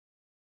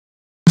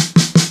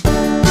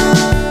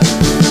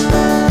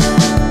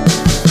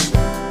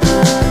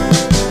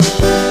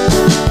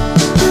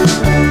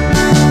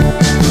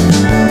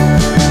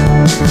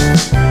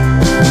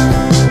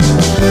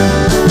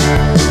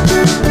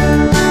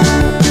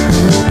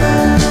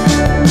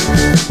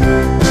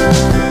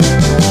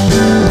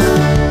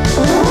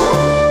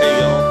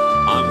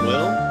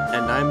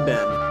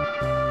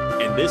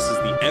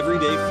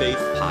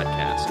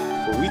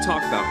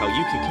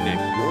can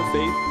connect your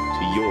faith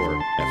to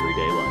your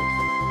everyday life.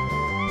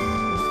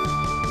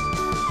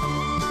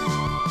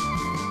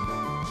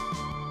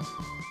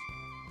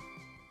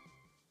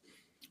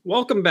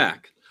 Welcome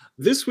back.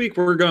 This week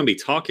we're going to be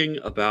talking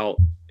about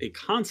a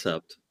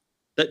concept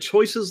that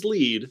choices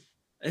lead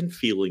and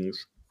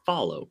feelings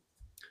follow.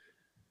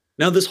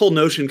 Now, this whole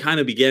notion kind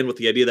of began with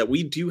the idea that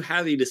we do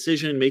have a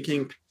decision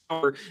making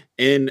power,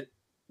 and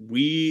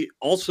we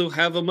also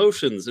have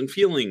emotions and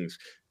feelings,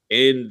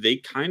 and they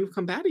kind of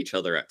combat each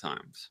other at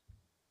times.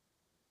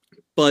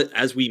 But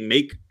as we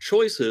make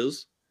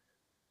choices,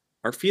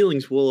 our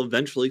feelings will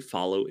eventually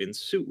follow in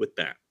suit with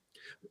that.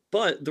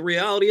 But the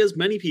reality is,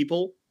 many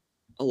people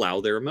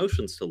allow their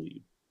emotions to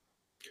lead.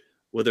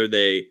 Whether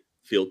they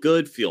feel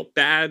good, feel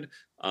bad,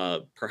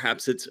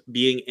 perhaps it's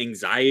being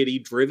anxiety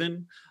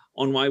driven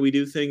on why we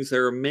do things.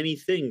 There are many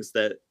things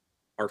that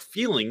are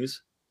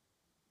feelings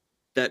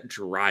that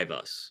drive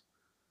us.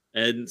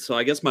 And so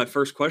I guess my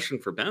first question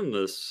for Ben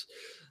this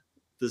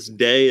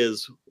day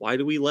is, why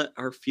do we let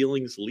our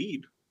feelings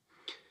lead?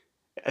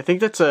 I think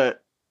that's a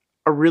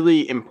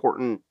really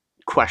important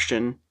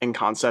question and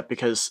concept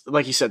because,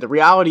 like you said, the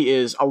reality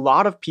is a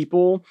lot of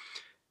people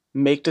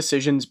make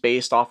decisions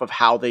based off of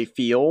how they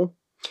feel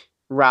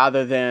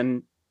rather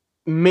than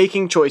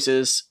making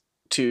choices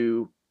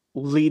to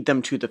lead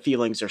them to the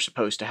feelings they're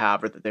supposed to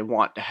have or that they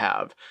want to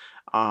have.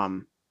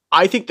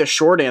 I think the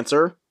short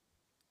answer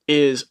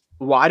is,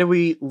 why do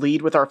we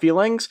lead with our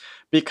feelings?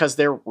 Because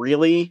they're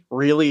really,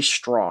 really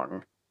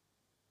strong.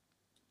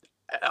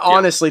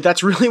 Honestly,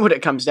 that's really what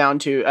it comes down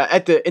to.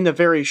 In the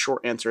very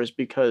short answer is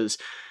because,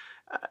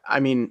 I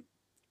mean,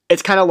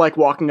 it's kind of like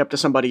walking up to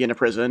somebody in a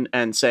prison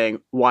and saying,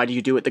 "Why do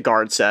you do what the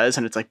guard says?"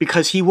 And it's like,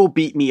 because he will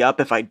beat me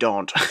up if I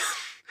don't.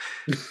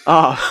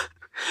 Are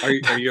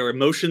your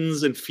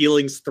emotions and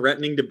feelings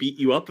threatening to beat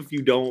you up if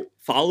you don't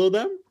follow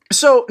them?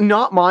 So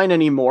not mine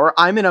anymore.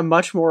 I'm in a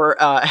much more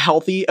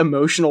healthy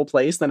emotional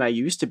place than I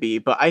used to be.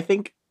 But I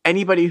think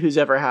anybody who's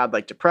ever had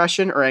like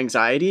depression or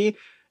anxiety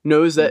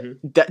knows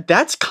that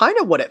that's kind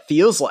of what it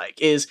feels like.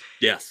 Is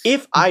Yes.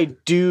 If I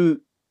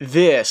do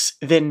this,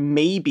 then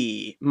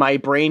maybe my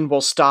brain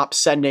will stop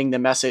sending the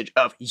message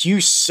of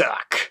 "you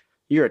suck,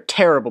 you're a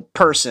terrible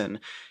person."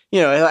 You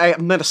know,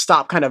 I'm going to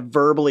stop kind of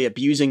verbally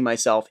abusing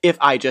myself if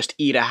I just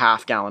eat a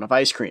half gallon of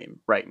ice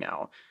cream right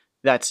now.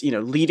 That's,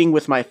 leading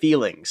with my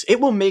feelings. It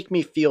will make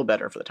me feel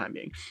better for the time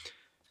being.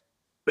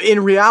 But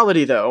in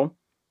reality, though,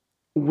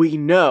 we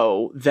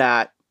know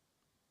that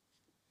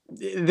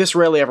this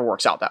rarely ever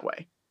works out that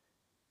way.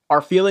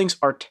 Our feelings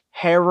are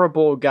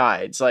terrible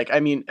guides. Like,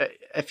 I mean,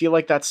 I feel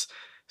like that's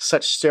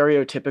such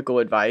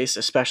stereotypical advice,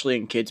 especially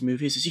in kids'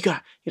 movies, is you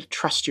gotta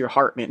trust your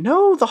heart, man.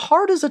 No, the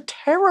heart is a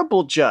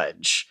terrible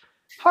judge.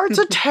 Heart's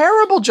a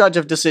terrible judge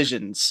of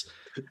decisions.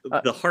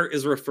 The heart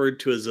is referred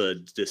to as a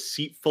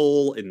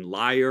deceitful and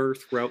liar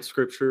throughout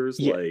scriptures.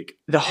 Yeah, like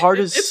the heart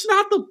is... It's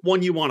not the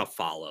one you want to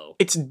follow.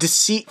 It's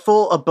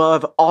deceitful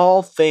above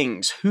all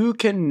things. Who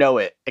can know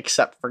it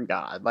except for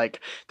God? Like,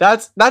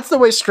 that's the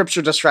way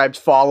scripture describes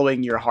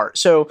following your heart.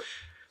 So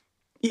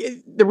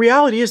the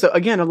reality is that,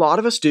 again, a lot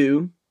of us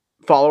do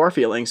follow our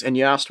feelings. And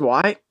you asked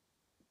why?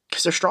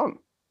 Because they're strong.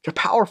 They're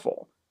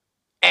powerful.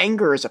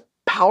 Anger is a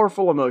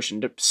powerful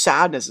emotion.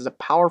 Sadness is a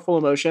powerful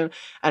emotion.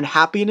 And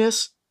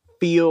happiness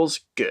feels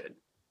good.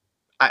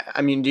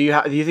 I mean, do you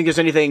think there's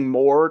anything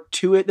more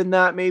to it than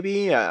that?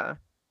 Maybe about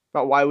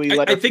why we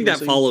let. I think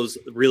that follows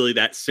really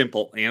that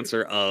simple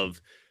answer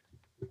of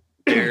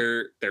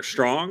they're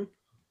strong.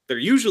 They're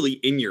usually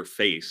in your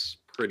face,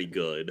 pretty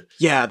good.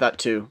 Yeah, that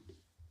too.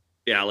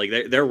 Yeah, like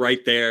they're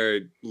right there,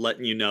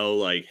 letting you know,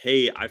 like,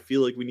 hey, I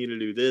feel like we need to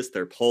do this.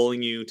 They're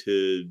pulling you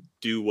to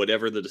do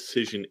whatever the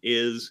decision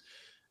is,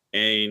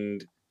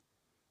 and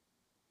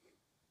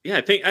yeah,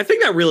 I think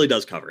that really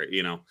does cover it.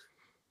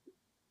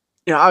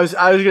 Yeah, I was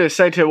going to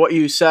say to what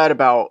you said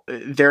about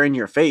they're in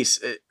your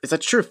face. Is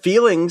that true?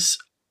 Feelings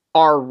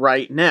are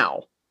right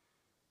now.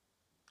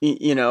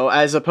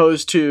 As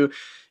opposed to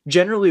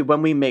generally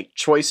when we make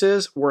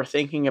choices, we're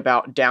thinking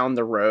about down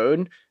the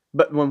road.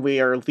 But when we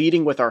are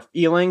leading with our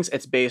feelings,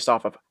 it's based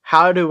off of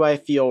how do I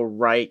feel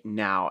right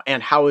now?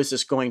 And how is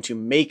this going to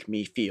make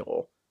me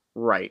feel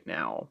right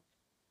now?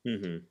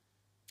 Mm-hmm.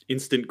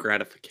 Instant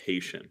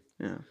gratification.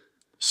 Yeah.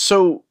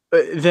 So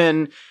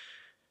then...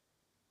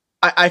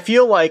 I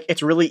feel like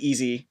it's really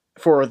easy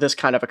for this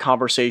kind of a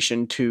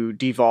conversation to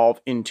devolve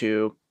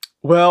into,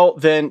 well,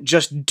 then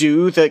just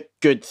do the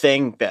good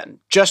thing then.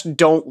 Just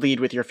don't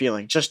lead with your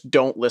feeling. Just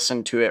don't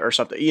listen to it or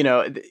something.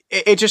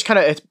 It just kind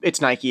of,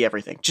 it's Nike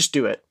everything. Just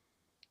do it.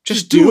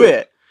 Just do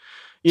it.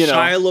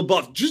 Shia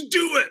LaBeouf, just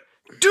do it.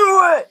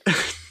 Do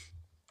it.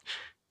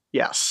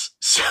 Yes.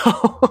 So,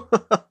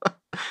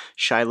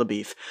 Shia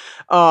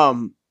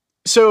LaBeouf.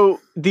 So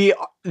the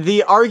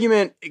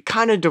argument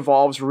kind of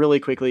devolves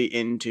really quickly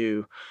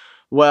into,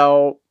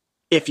 well,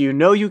 if you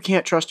know you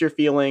can't trust your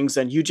feelings,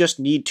 then you just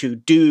need to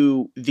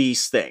do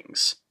these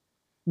things.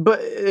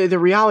 But the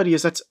reality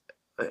is that's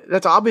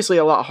obviously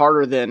a lot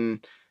harder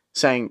than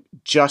saying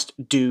just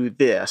do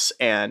this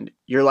and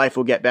your life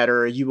will get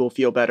better, you will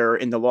feel better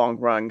in the long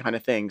run kind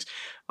of things.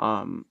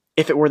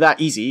 If it were that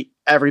easy,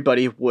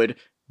 everybody would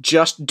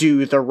just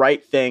do the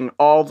right thing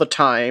all the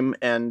time,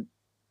 and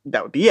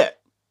that would be it.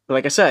 But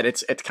like I said,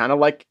 it's kind of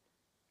like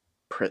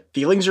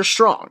feelings are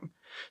strong.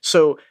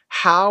 So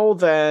how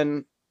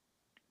then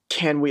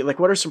can we, like,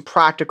 what are some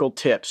practical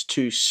tips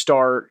to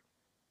start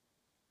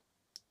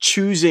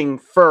choosing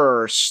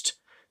first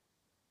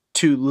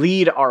to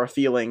lead our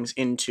feelings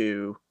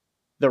into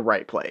the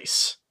right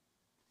place?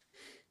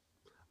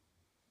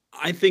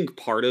 I think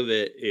part of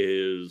it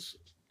is,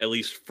 at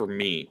least for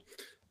me,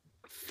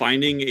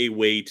 finding a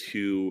way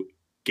to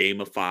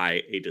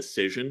gamify a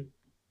decision,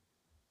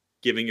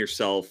 giving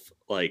yourself,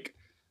 like,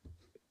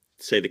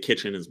 say the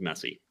kitchen is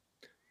messy.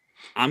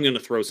 I'm going to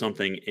throw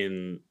something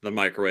in the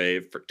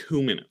microwave for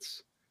 2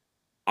 minutes.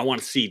 I want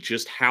to see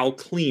just how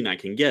clean I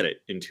can get it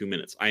in 2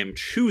 minutes. I am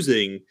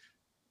choosing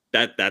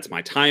that's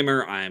my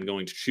timer. I am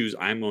going to choose,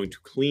 I'm going to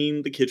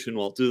clean the kitchen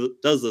while it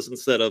does this,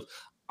 instead of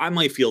I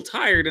might feel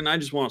tired and I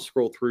just want to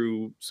scroll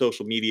through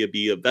social media,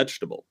 be a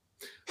vegetable.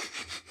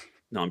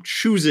 No, I'm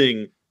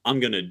choosing, I'm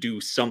going to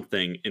do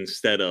something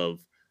instead of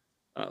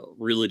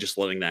really just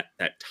letting that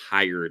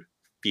tired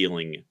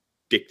feeling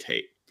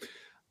dictate.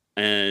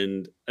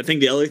 And I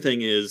think the other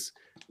thing is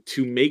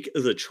to make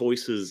the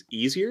choices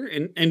easier.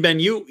 And Ben,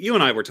 you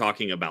and I were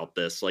talking about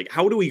this. Like,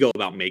 how do we go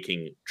about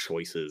making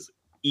choices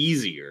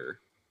easier?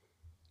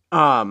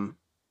 Um,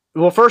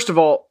 well, first of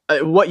all,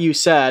 what you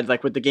said,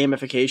 like with the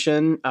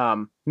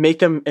gamification, make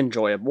them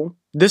enjoyable.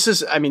 This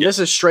is, I mean, Yeah. this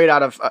is straight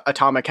out of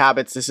Atomic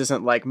Habits. This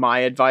isn't like my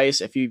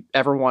advice. If you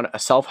ever want a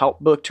self help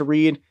book to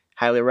read,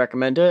 highly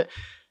recommend it.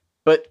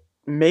 But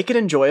make it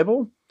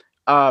enjoyable.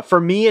 For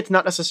me, it's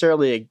not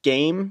necessarily a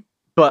game,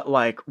 but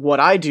like what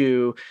I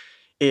do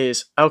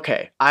is,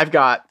 okay, I've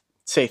got,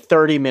 say,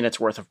 30 minutes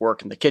worth of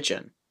work in the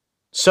kitchen.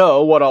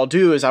 So what I'll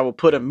do is I will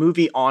put a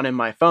movie on in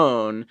my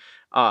phone,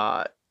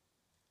 uh,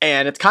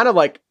 and it's kind of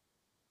like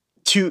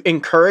to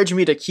encourage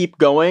me to keep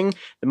going.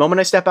 The moment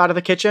I step out of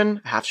the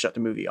kitchen, I have to shut the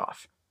movie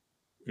off.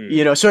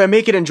 Hmm. So I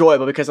make it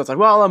enjoyable because it's like,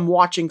 well, I'm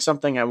watching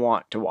something I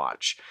want to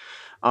watch.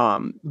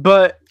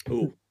 But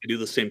Oh, I do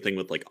the same thing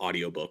with like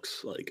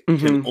audiobooks. Like, can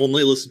mhm,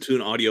 only listen to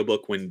an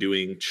audiobook when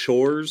doing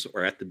chores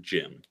or at the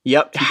gym.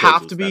 yep, Two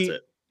places, that's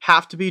it.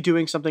 have to be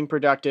doing something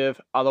productive,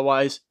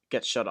 otherwise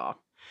get shut off.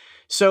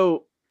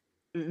 So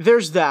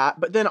there's that.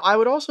 But then I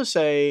would also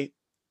say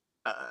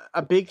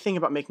a big thing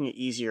about making it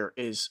easier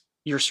is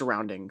your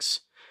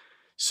surroundings.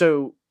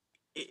 So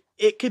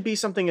it could be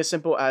something as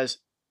simple as,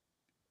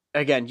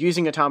 again,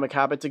 using Atomic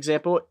Habits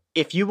example,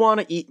 if you want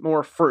to eat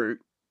more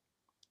fruit,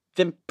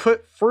 then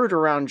put fruit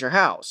around your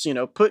house.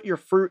 Put your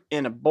fruit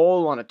in a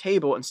bowl on a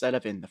table instead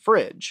of in the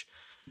fridge.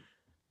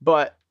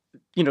 But,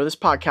 this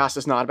podcast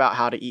is not about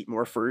how to eat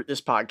more fruit.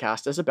 This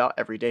podcast is about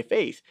everyday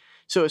faith.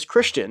 So as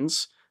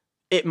Christians,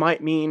 it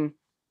might mean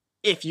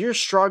if you're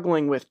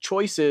struggling with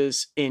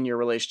choices in your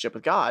relationship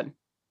with God,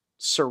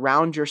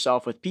 surround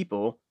yourself with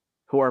people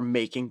who are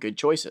making good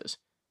choices.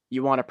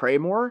 You want to pray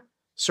more?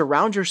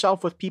 Surround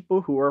yourself with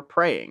people who are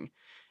praying.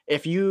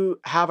 If you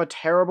have a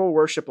terrible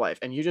worship life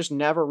and you just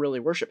never really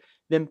worship,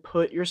 then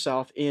put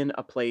yourself in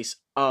a place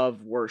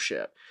of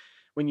worship.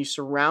 When you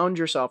surround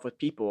yourself with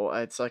people,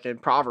 it's like in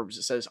Proverbs,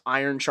 it says,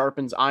 iron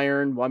sharpens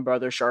iron, one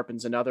brother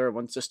sharpens another,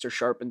 one sister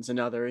sharpens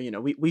another.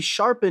 We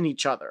sharpen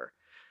each other.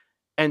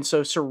 And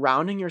so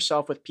surrounding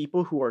yourself with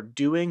people who are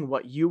doing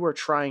what you are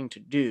trying to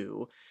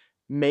do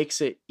makes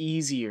it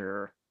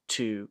easier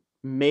to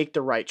make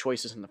the right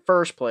choices in the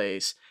first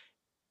place.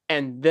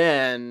 And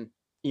then,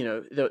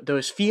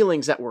 those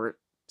feelings that we're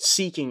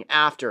seeking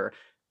after,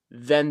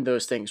 then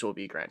those things will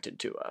be granted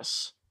to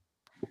us.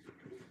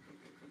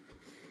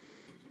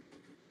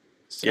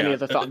 Any Yeah,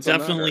 other thoughts on that,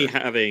 definitely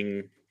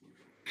or?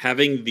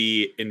 having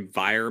the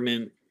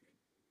environment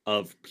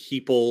of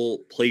people,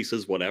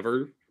 places,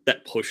 whatever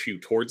that push you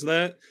towards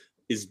that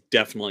is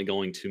definitely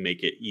going to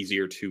make it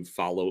easier to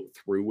follow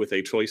through with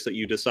a choice that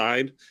you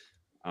decide.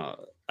 Uh,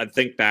 I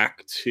think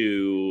back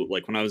to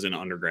like when I was in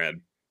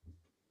undergrad,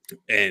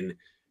 and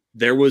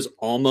there was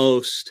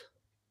almost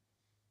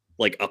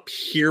like a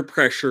peer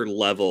pressure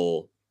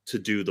level to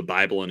do the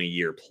Bible in a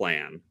year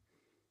plan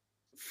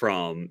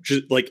from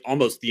just like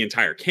almost the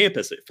entire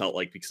campus. It felt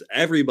like, because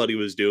everybody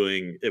was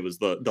doing it, was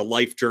the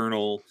life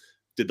journal,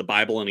 did the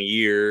Bible in a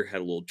year,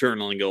 had a little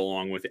journaling go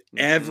along with it. Mhm.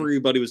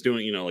 Everybody was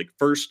doing, like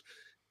first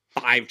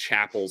 5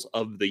 chapels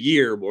of the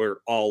year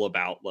were all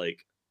about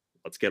like,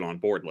 let's get on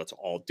board, let's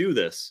all do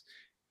this.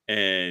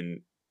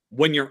 And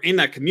when you're in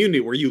that community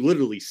where you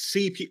literally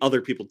see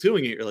other people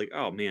doing it, you're like,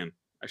 oh man,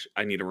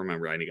 I need to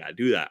remember, I got to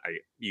do that.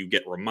 You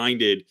get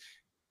reminded,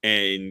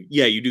 and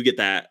yeah, you do get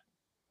that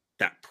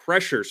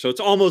pressure. So it's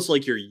almost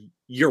like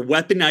you're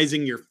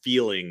weaponizing your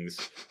feelings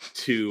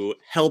to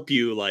help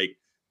you, like,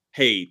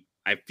 hey,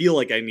 I feel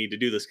like I need to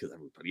do this because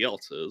everybody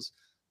else is.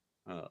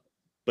 Uh,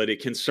 but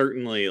it can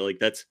certainly, like,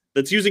 that's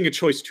using a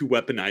choice to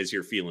weaponize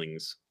your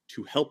feelings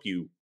to help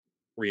you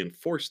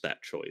reinforce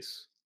that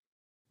choice.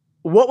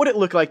 what would it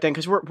look like then?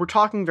 Because we're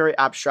talking very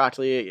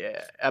abstractly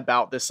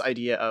about this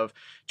idea of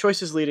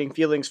choices leading,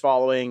 feelings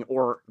following,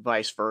 or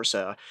vice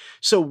versa.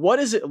 So, what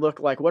does it look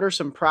like? What are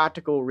some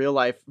practical real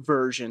life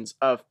versions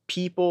of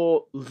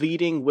people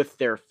leading with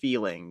their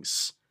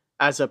feelings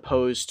as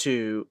opposed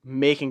to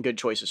making good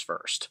choices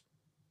first?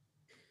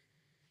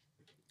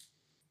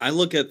 I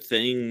look at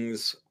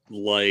things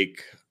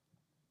like,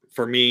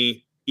 for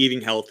me,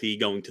 eating healthy,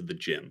 going to the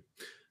gym.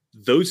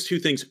 Those two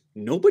things,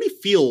 nobody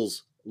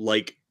feels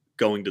like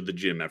going to the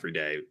gym every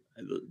day.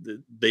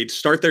 They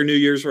start their New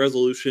Year's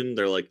resolution.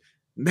 They're like,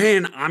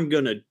 man, I'm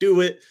going to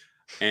do it.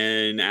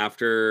 And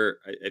after,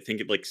 I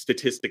think like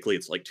statistically,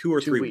 it's like 2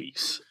 or 3 weeks,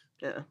 weeks.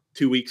 Yeah.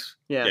 2 weeks.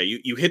 Yeah. Yeah,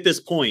 you hit this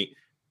point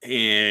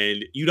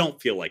and you don't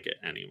feel like it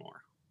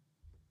anymore.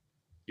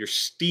 Your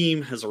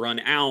steam has run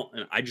out,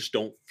 and I just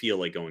don't feel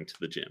like going to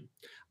the gym.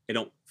 I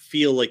don't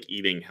feel like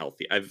eating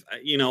healthy.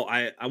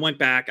 I went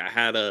back. I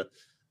had a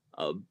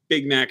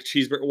Big Mac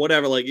cheeseburger,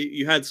 whatever. Like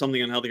you had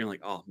something unhealthy, you're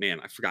like, oh man,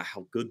 I forgot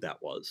how good that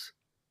was.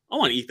 I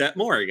want to eat that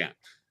more again.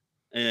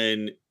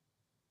 And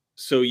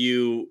so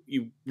you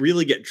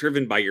really get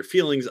driven by your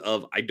feelings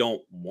of I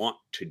don't want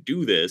to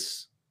do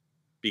this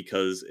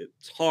because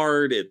it's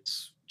hard,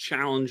 it's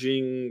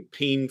challenging,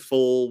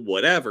 painful,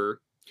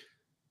 whatever,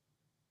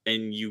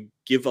 and you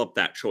give up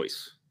that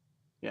choice.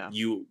 Yeah.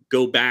 You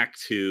go back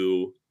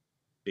to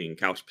being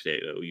couch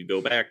potato. You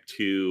go back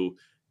to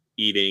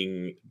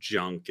eating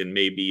junk and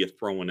maybe you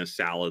throw in a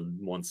salad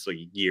once a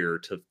year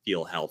to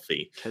feel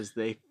healthy. Because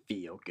they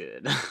feel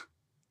good.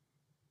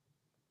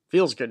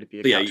 Feels good to be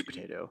a But couch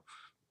potato.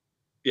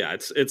 yeah,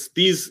 it's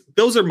these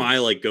those are my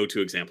like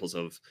go-to examples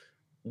of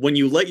when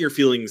you let your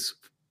feelings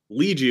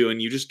lead you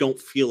and you just don't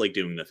feel like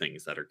doing the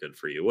things that are good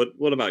for you.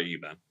 What about you,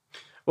 Ben?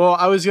 Well,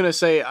 I was gonna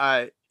say,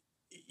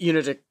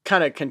 to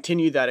kind of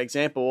continue that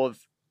example of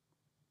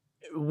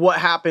what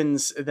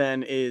happens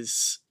then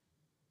is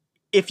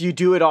if you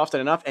do it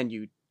often enough and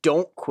you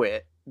don't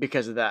quit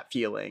because of that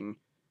feeling,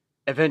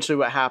 eventually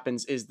what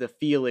happens is the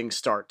feelings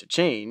start to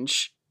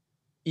change.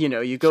 You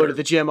go to Sure.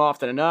 the gym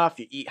often enough,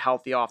 you eat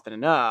healthy often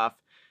enough,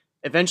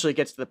 eventually it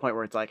gets to the point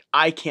where it's like,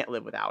 I can't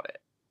live without it.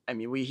 I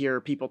mean, we hear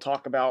people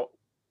talk about,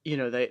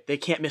 they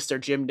can't miss their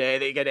gym day,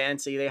 they get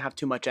antsy, they have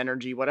too much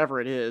energy,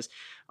 whatever it is.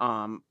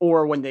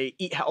 Or when they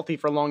eat healthy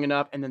for long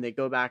enough and then they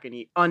go back and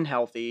eat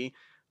unhealthy.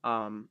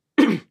 Um,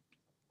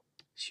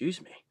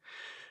 excuse me.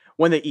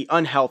 When they eat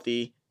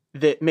unhealthy,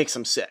 that makes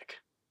them sick.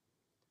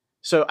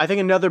 So I think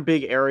another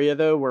big area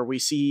though where we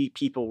see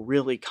people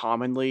really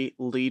commonly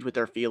lead with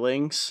their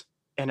feelings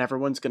and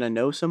everyone's going to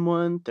know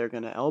someone, they're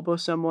going to elbow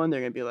someone, they're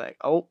going to be like,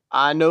 "Oh,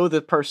 I know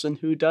the person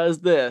who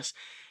does this,"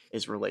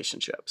 is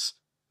relationships.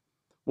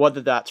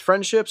 Whether that's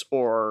friendships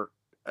or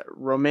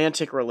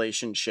romantic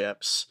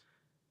relationships,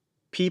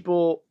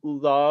 people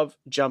love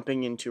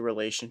jumping into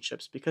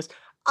relationships because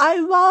I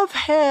love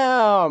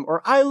him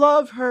or I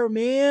love her,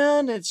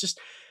 man. It's just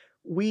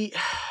we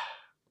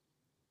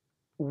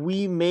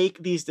we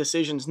make these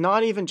decisions,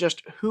 not even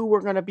just who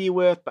we're going to be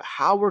with, but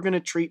how we're going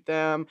to treat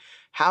them,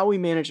 how we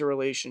manage a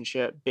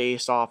relationship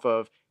based off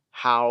of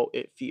how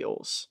it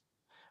feels.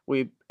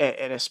 And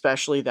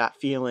especially that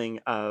feeling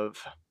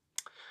of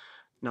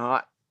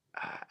not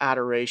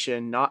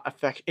adoration, not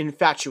affect,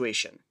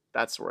 infatuation.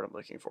 That's the word I'm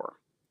looking for.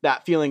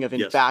 That feeling of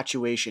Yes.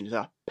 infatuation is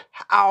a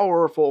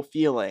powerful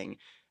feeling,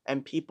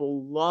 and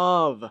people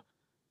love,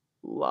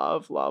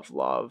 love, love,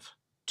 love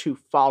to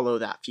follow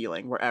that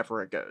feeling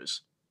wherever it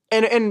goes.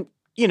 And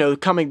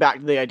coming back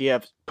to the idea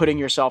of putting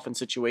yourself in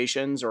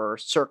situations or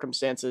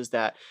circumstances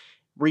that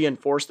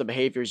reinforce the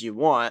behaviors you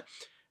want,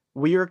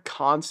 we are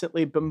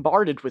constantly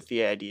bombarded with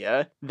the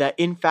idea that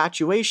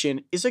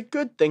infatuation is a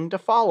good thing to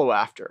follow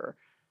after.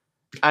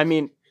 I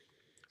mean,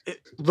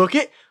 look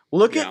at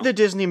Yeah. the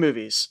Disney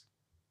movies.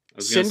 I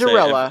was gonna say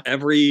Cinderella,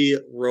 every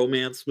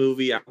romance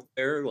movie out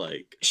there,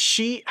 like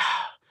she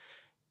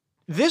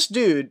this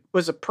dude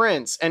was a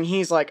prince and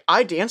he's like,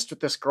 I danced with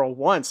this girl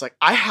once, like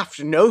I have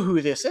to know who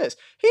this is.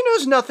 He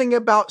knows nothing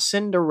about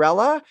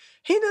Cinderella.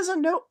 He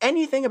doesn't know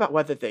anything about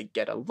whether they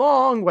get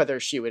along, whether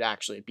she would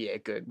actually be a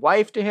good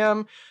wife to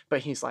him,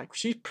 but he's like,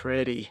 she's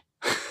pretty.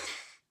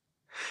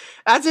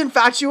 That's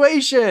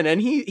infatuation,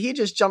 and he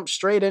just jumped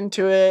straight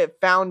into it,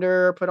 found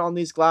her, put on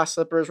these glass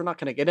slippers. We're not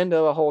going to get into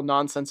the whole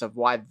nonsense of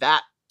why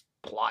that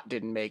plot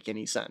didn't make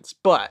any sense,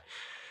 but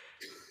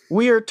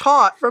we are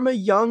taught from a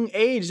young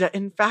age that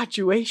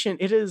infatuation,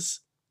 it's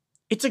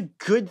a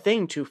good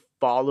thing to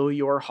follow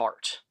your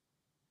heart.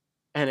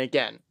 And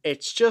again,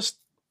 it's just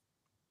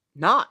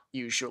not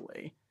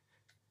usually.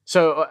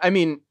 So I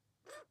mean,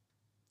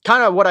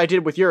 kind of what I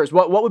did with yours.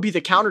 What would be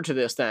the counter to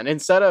this then?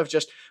 Instead of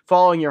just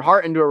following your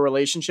heart into a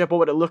relationship, what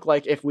would it look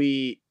like if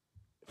we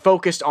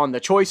focused on the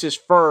choices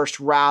first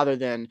rather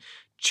than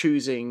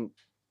choosing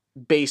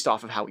based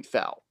off of how we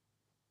felt?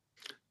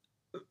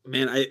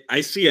 man, I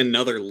see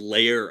another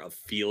layer of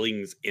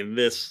feelings in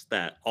this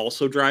that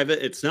also drive it.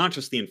 It's not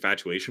just the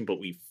infatuation, but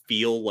we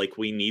feel like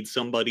we need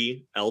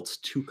somebody else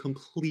to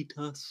complete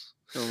us.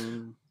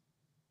 Um,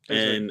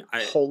 there's a And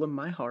I hole in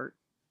my heart.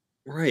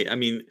 right, I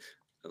mean,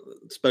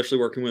 especially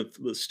working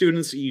with the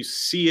students, you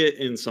see it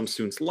in some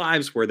students'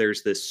 lives where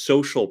there's this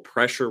social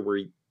pressure where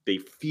they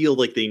feel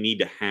like they need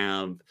to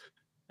have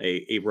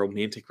a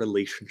romantic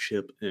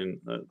relationship, and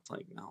it's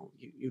like, no,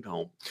 you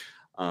don't.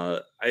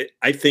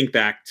 I think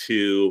back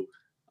to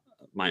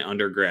my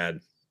undergrad.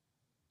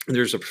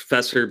 There's a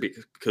professor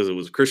because it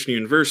was a Christian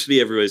university.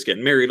 Everybody's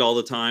getting married all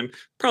the time.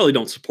 Probably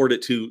don't support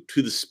it to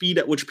the speed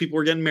at which people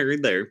were getting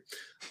married there.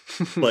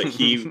 But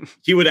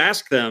he would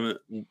ask them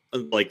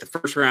like the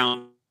first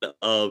round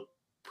of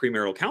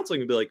premarital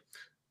counseling and be like,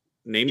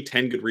 name me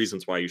 10 good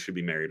reasons why you should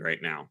be married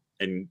right now.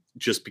 And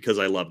just because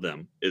I love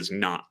them is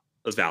not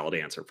a valid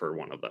answer for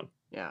one of them.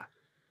 Yeah.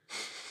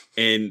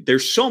 And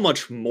there's so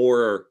much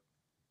more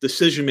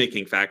decision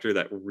making factor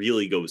that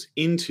really goes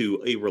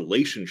into a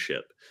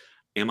relationship.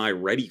 Am I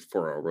ready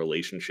for a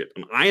relationship?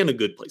 Am I in a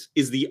good place?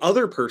 Is the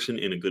other person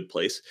in a good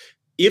place?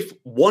 If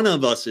one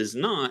of us is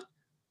not,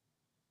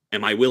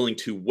 am I willing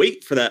to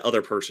wait for that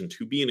other person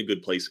to be in a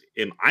good place?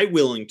 Am I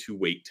willing to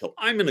wait till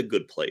I'm in a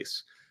good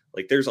place?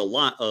 Like, there's a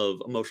lot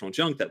of emotional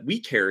junk that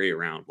we carry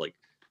around. Like,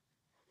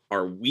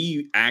 are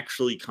we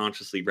actually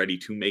consciously ready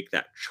to make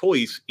that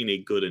choice in a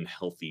good and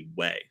healthy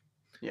way?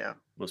 Yeah.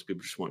 Most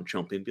people just want to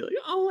jump in and be like,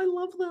 oh, I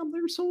love them.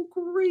 They're so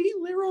great.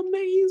 They're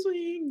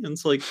amazing. And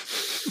it's like,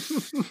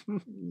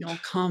 y'all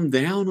calm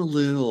down a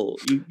little.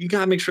 You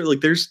got to make sure,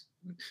 like, there's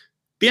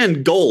the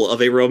end goal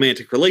of a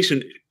romantic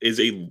relation is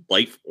a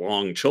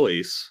lifelong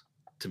choice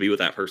to be with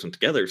that person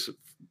together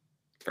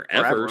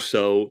forever.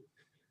 So,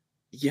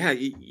 yeah,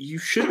 you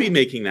should be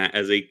making that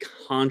as a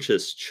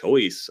conscious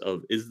choice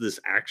of, is this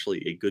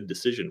actually a good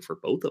decision for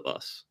both of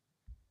us?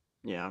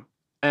 Yeah.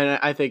 And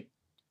I think,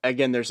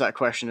 again, there's that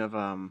question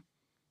of,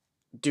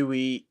 do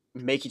we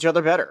make each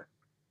other better?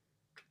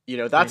 You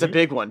know, that's a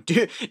big one.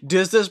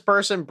 Does this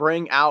person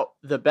bring out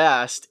the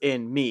best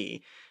in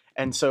me?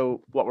 And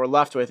so what we're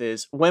left with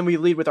is when we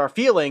lead with our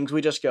feelings,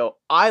 we just go,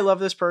 I love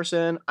this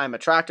person. I'm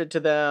attracted to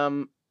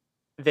them.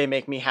 They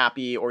make me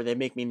happy or they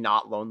make me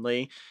not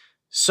lonely.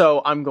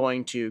 So I'm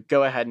going to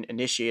go ahead and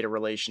initiate a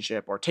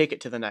relationship or take it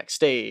to the next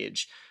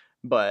stage.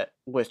 But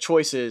with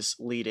choices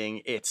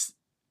leading, it's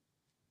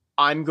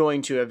I'm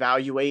going to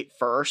evaluate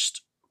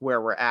first where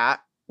we're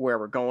at, where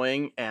we're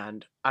going,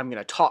 and I'm going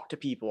to talk to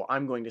people.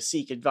 I'm going to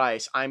seek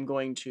advice. I'm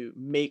going to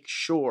make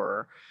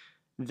sure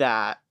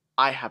that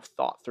I have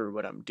thought through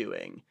what I'm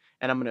doing.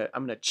 And I'm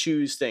going to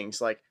choose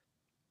things like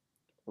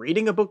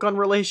reading a book on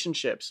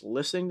relationships,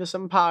 listening to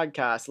some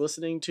podcasts,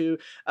 listening to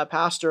a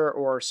pastor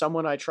or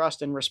someone I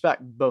trust and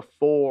respect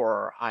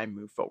before I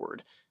move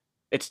forward.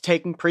 It's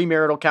taking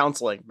premarital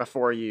counseling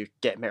before you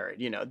get married.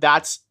 You know,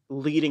 that's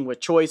leading with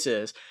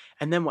choices.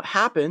 And then what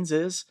happens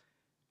is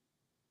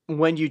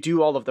when you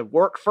do all of the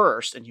work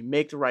first and you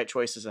make the right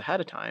choices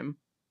ahead of time,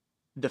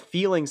 the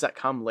feelings that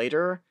come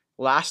later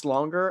last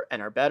longer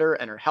and are better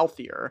and are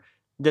healthier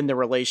than the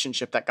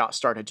relationship that got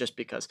started just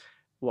because,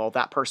 well,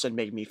 that person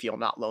made me feel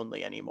not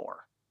lonely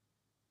anymore.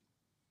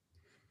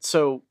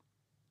 So,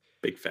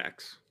 Big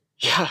facts.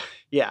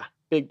 Yeah,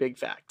 big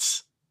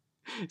facts.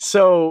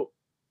 So,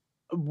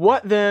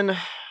 what then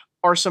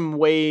are some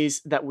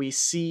ways that we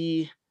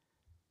see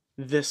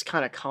this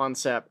kind of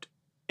concept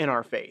in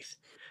our faith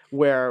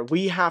where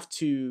we have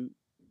to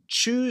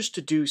choose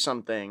to do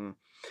something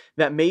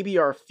that maybe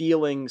our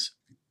feelings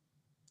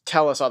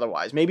tell us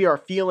otherwise? Maybe our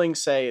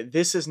feelings say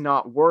this is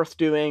not worth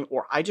doing,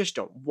 or I just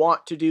don't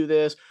want to do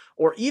this,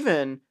 or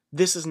even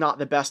this is not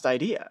the best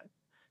idea.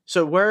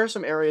 So, where are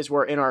some areas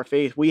where in our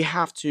faith we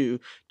have to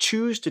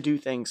choose to do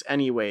things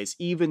anyways,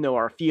 even though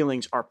our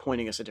feelings are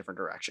pointing us a different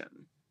direction?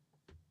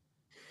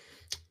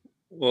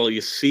 Well,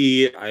 you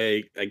see,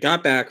 I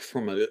got back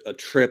from a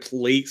trip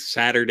late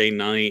Saturday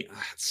night,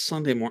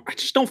 Sunday morning. I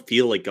just don't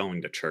feel like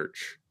going to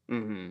church.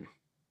 Mm-hmm.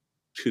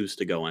 Choose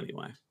to go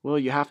anyway. Well,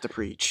 you have to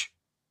preach.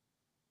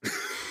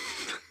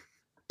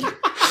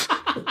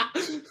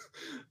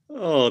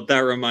 Oh, that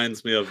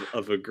reminds me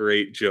of a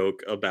great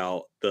joke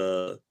about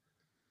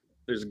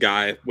there's a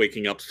guy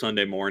waking up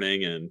Sunday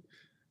morning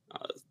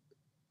uh,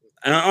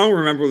 and I don't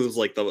remember if it was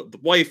like the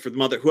wife or the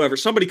mother, whoever,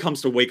 somebody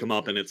comes to wake him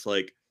up and it's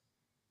like,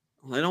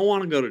 well, I don't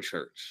want to go to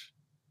church.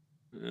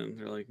 And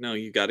they're like, no,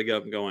 you got to get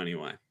up and go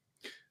anyway.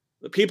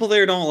 The people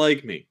there don't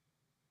like me.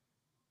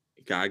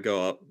 You got to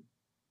go up,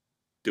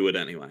 do it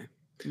anyway.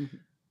 Mm-hmm.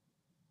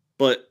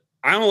 But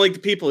I don't like the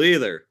people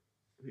either.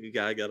 You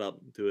got to get up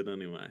and do it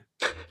anyway.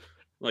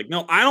 Like,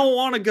 no, I don't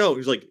want to go.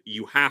 He's like,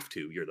 you have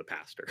to. You're the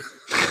pastor.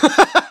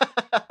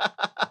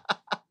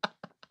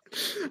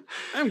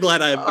 I'm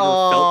glad I've never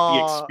felt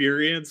the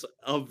experience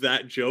of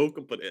that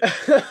joke, but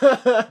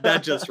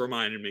that just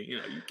reminded me, you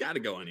got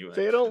to go anyway.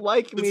 They don't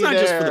like me. It's not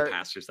there. just for the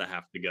pastors that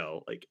have to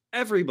go. Like,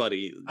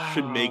 everybody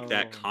should make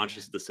that Oh,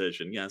 conscious man.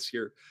 decision. Yes,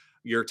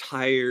 you're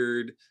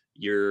tired.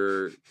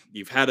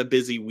 You've had a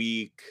busy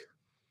week.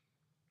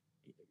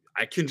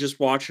 I can just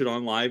watch it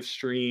on live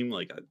stream.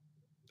 Like,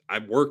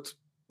 I've worked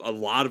a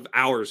lot of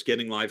hours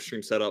getting live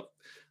stream set up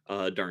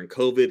during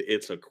COVID.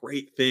 It's a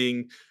great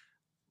thing,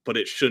 but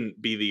it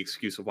shouldn't be the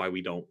excuse of why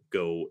we don't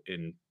go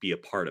and be a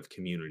part of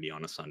community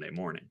on a Sunday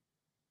morning.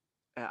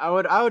 I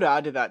would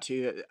add to that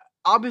too.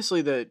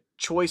 obviously the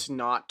choice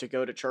not to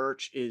go to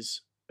church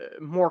is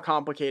more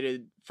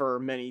complicated for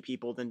many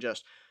people than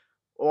just,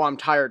 oh, I'm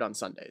tired on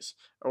Sundays.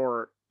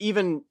 Or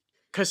even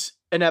because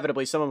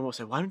inevitably someone will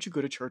say, why don't you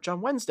go to church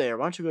on Wednesday? Or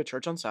why don't you go to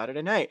church on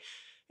Saturday night?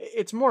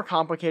 It's more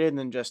complicated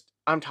than just,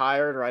 I'm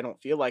tired or I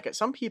don't feel like it.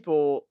 Some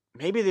people,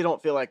 maybe they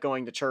don't feel like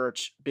going to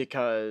church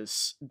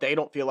because they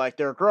don't feel like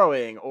they're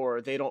growing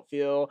or they don't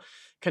feel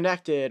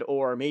connected,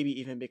 or maybe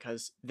even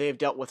because they've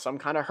dealt with some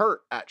kind of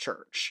hurt at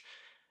church.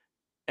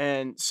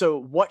 And so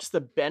what's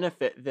the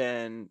benefit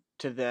then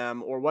to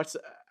them, or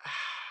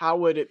how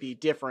would it be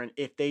different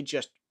if they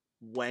just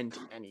went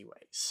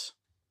anyways?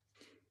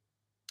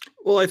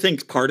 Well, I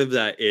think part of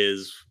that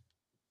is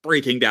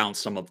breaking down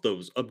some of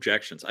those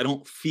objections. I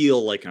don't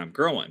feel like I'm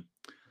growing.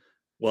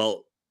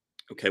 Well,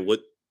 okay, what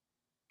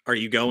are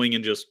you going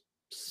and just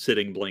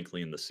sitting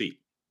blankly in the seat?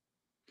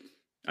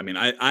 I mean,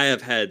 I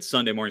have had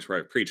Sunday mornings where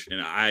I've preached,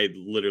 and I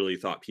literally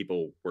thought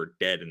people were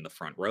dead in the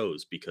front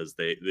rows because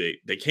they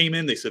came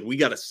in, they said we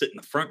got to sit in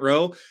the front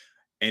row,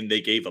 and they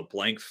gave a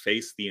blank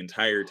face the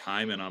entire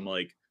time, and I'm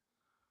like,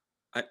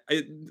 I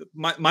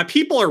my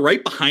people are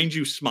right behind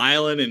you,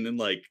 smiling and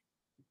like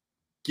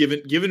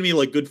giving me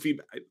like good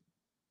feedback.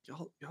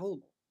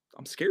 Y'all,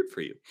 I'm scared for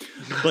you,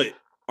 but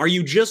are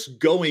you just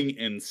going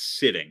and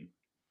sitting?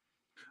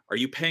 Are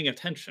you paying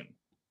attention?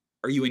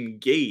 Are you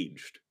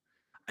engaged?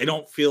 I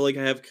don't feel like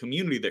I have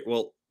community there.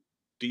 Well,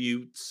 do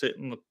you sit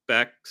in the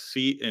back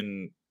seat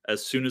and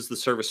as soon as the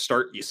service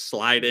start, you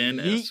slide in,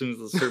 and as Yeet. soon as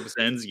the service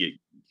ends,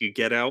 you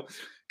get out?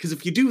 Because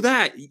if you do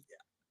that,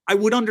 I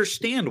would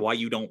understand why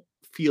you don't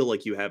feel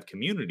like you have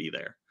community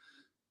there.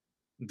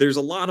 There's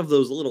a lot of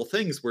those little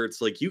things where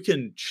it's like you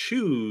can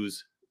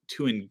choose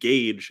to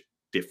engage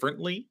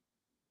differently.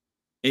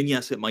 And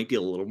yes, it might be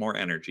a little more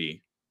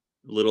energy,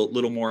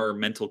 little more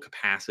mental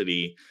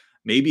capacity.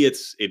 Maybe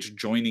it's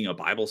joining a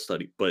Bible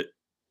study, but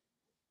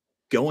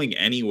going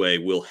anyway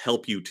will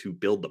help you to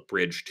build the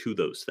bridge to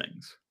those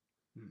things.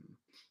 Mm.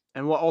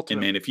 And what And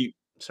man, ultimately,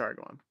 sorry,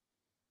 go on.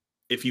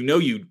 if you know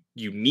you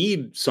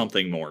need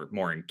something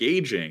more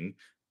engaging,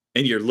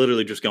 and you're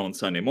literally just going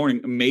Sunday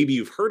morning, maybe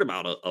you've heard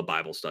about a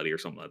Bible study or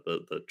something that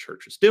the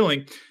church is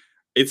doing.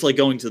 It's like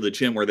going to the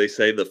gym where they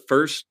say the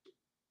first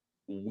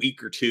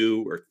week or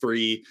 2 or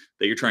 3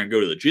 that you're trying to go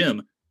to the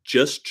gym,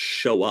 just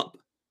show up.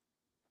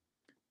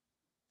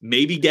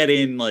 Maybe get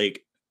in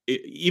like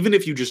even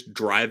if you just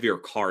drive your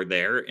car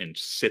there and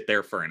sit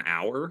there for an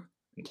hour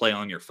and play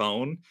on your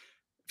phone,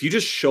 if you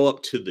just show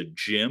up to the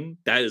gym,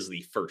 that is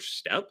the first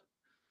step.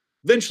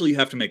 Eventually, you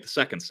have to make the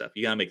second step.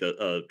 You got to make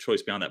a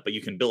choice beyond that, but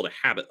you can build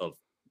a habit of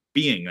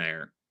being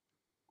there.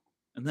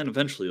 And then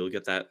eventually, you'll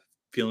get that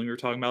feeling we were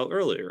talking about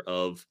earlier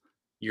of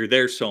you're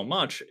there so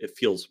much, it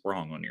feels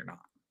wrong when you're not.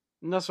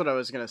 And that's what I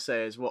was going to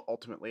say is what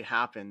ultimately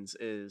happens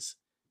is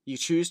you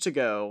choose to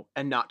go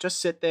and not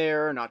just sit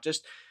there, not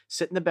just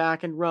sit in the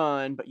back and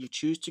run, but you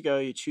choose to go,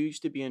 you choose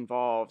to be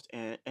involved,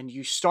 and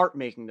you start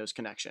making those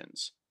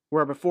connections.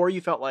 Where before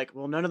you felt like,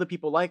 well, none of the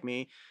people like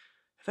me,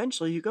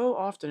 eventually you go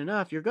often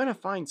enough, you're going to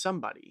find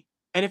somebody.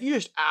 And if you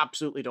just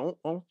absolutely don't,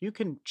 well, you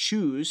can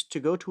choose to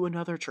go to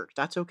another church.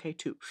 That's okay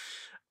too.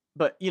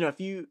 But, if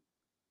you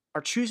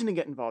are choosing to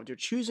get involved, you're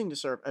choosing to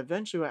serve,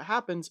 eventually what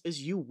happens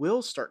is you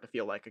will start to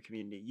feel like a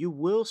community. You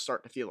will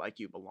start to feel like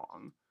you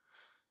belong.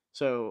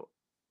 So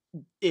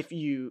if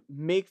you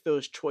make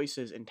those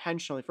choices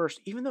intentionally first,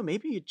 even though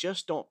maybe you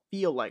just don't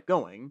feel like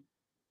going,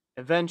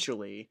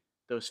 eventually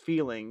those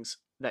feelings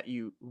that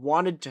you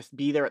wanted to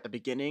be there at the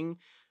beginning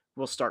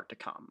will start to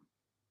come.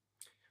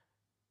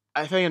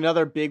 I think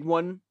another big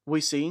one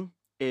we see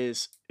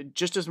is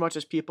just as much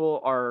as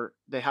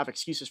they have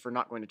excuses for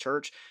not going to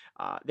church,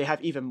 they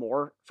have even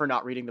more for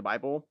not reading the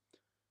Bible.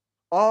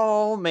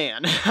 Oh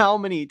man, how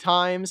many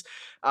times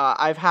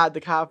I've had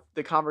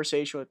the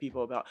conversation with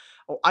people about,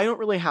 oh, I don't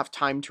really have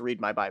time to read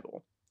my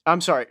Bible.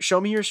 I'm sorry, show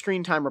me your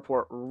screen time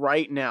report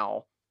right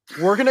now.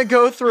 We're gonna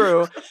go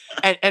through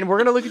and we're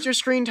gonna look at your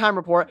screen time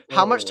report.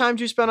 How much Oh, time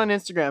do you spend on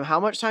Instagram? How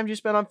much time do you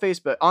spend on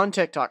Facebook, on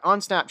TikTok, on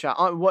Snapchat,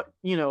 on what,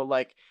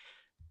 like,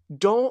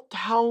 don't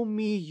tell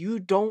me you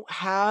don't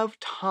have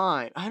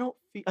time.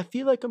 I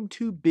feel like I'm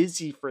too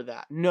busy for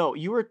that. No,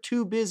 you are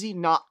too busy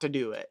not to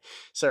do it,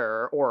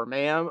 sir or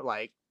ma'am.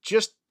 Like,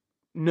 just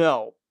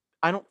no.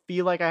 I don't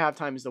feel like I have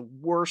time is the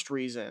worst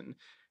reason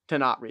to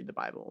not read the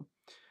Bible.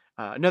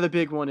 Another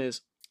big one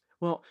is,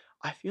 well,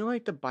 I feel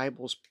like the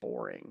Bible's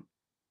boring.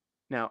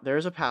 Now,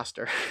 there's a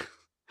pastor.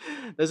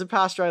 There's a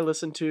pastor I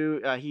listen to.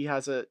 He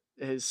has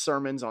his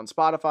sermons on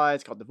Spotify.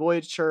 It's called The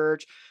Voyage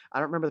Church. I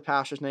don't remember the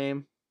pastor's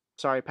name.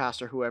 Sorry,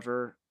 pastor,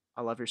 whoever.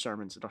 I love your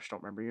sermons. I just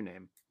don't remember your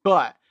name.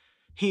 But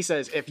he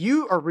says, if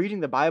you are reading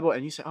the Bible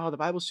and you say, oh, the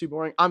Bible's too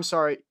boring, I'm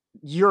sorry,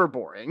 you're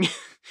boring.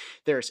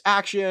 There's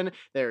action,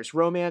 there's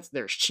romance,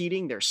 there's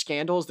cheating, there's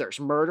scandals, there's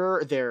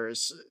murder,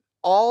 there's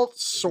all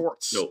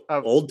sorts no,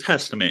 of Old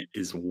Testament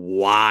is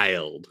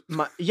wild.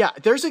 yeah,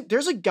 there's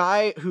a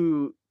guy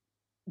who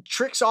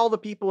tricks all the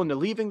people into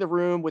leaving the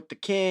room with the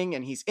king,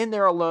 and he's in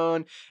there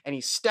alone, and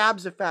he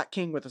stabs the fat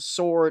king with a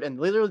sword, and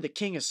literally the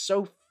king is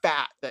so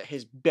fat that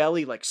his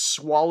belly like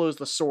swallows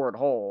the sword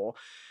whole,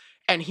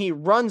 and he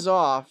runs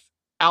off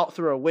out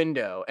through a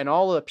window, and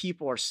all of the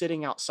people are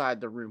sitting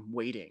outside the room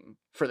waiting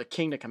for the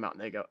king to come out,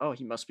 and they go, oh,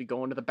 he must be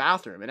going to the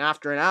bathroom. And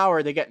after an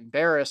hour they get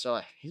embarrassed. They're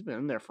like, he's been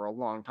in there for a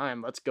long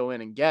time, let's go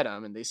in and get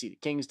him. And they see the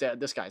king's dead,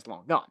 this guy's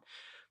long gone.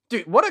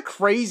 Dude, what a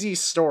crazy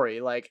story.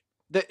 Like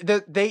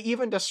they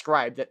even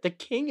described that the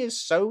king is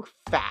so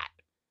fat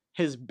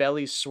his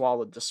belly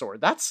swallowed the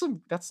sword. That's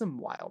some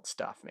wild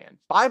stuff, man.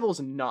 Bible's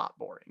not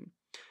boring.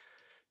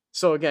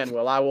 So again,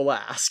 Will, I will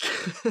ask.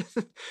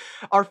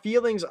 Our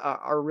feelings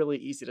are really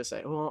easy to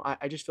say. Well,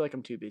 I just feel like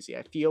I'm too busy.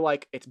 I feel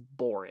like it's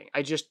boring.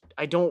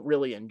 I don't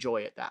really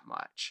enjoy it that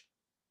much.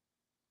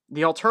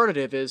 The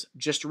alternative is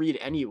just read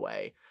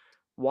anyway.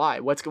 Why?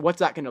 What's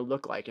that going to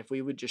look like if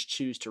we would just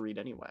choose to read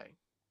anyway?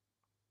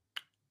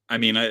 I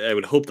mean, I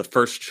would hope the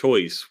first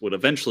choice would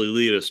eventually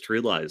lead us to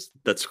realize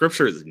that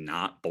scripture is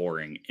not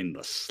boring in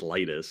the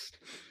slightest.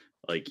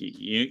 Like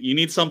you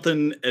need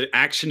something an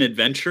action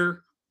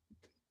adventure.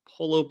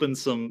 Pull open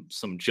some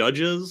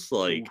Judges.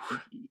 Like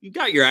Oof. you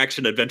got your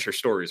action adventure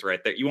stories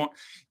right there. You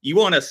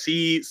want to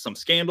see some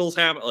scandals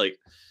happen. Like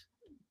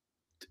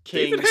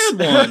David Kings.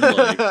 had one.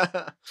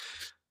 Like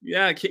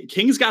yeah,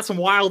 King's got some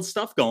wild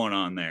stuff going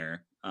on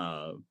there.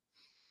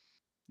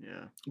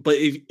 Yeah. But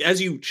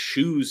as you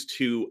choose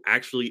to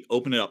actually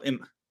open it up, and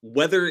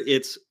whether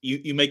it's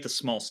you make the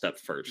small step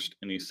first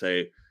and you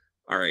say,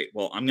 all right,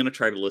 well, I'm going to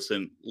try to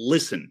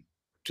listen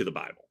to the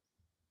Bible.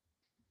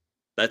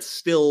 That's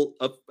still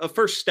a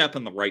first step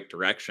in the right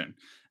direction.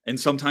 And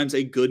sometimes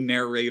a good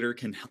narrator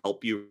can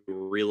help you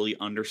really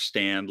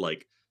understand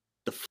like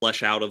the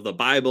flesh out of the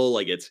Bible.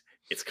 Like it's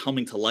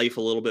coming to life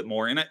a little bit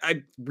more. And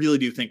I really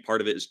do think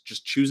part of it is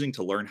just choosing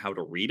to learn how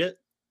to read it.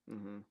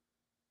 Mm-hmm.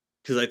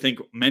 Because I think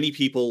many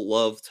people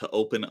love to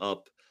open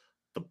up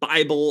the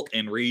Bible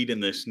and read in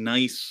this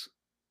nice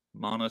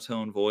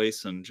monotone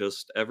voice, and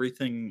just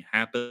everything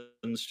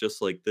happens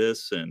just like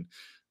this. And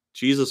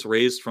Jesus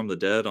raised from the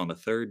dead on the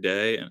third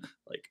day. And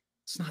like,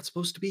 it's not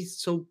supposed to be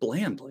so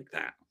bland like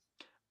that.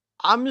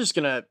 I'm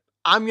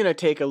gonna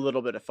take a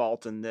little bit of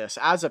fault in this.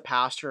 As a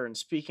pastor and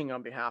speaking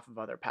on behalf of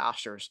other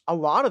pastors, a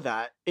lot of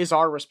that is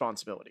our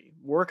responsibility.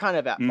 We're kind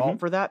of at fault Hmm.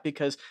 for that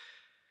because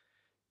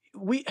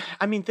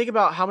I mean, think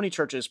about how many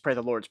churches pray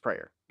the Lord's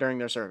Prayer during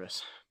their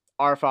service.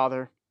 Our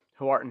Father,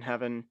 who art in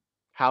heaven,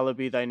 hallowed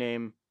be thy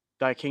name,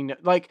 thy kingdom.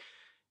 Like,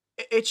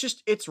 it's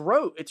just, it's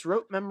rote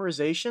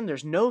memorization.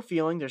 There's no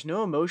feeling, there's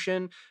no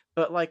emotion.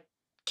 But, like,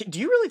 do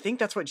you really think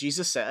that's what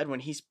Jesus said when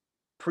he's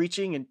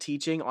preaching and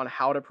teaching on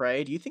how to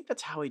pray? Do you think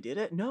that's how he did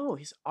it? No,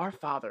 he's our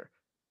Father,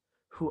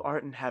 who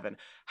art in heaven,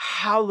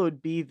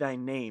 hallowed be thy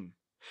name.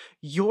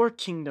 Your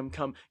kingdom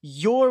come,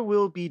 your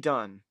will be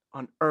done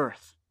on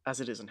earth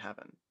as it is in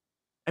heaven.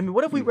 I mean,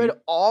 what if we read Hmm.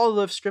 all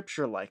of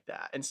scripture like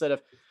that instead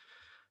of,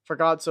 for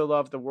God so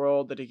loved the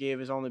world that he gave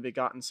his only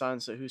begotten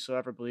son, so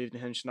whosoever believed in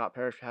him should not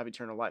perish but have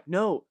eternal life?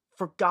 No,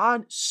 for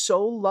God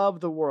so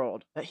loved the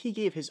world that he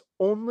gave his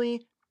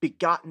only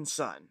begotten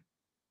son,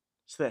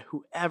 so that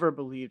whoever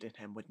believed in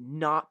him would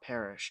not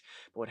perish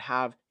but would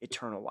have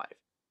eternal life.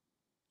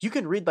 You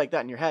can read like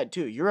that in your head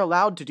too. You're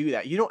allowed to do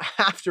that. You don't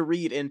have to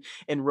read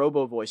in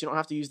Robo voice. You don't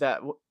have to use that.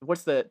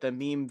 What's the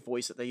meme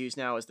voice that they use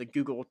now? Is the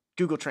Google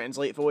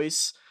Translate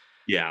voice?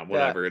 Yeah, That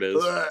whatever it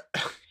is.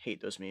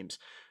 hate those memes.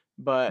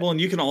 But Well,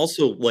 and you can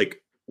also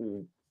like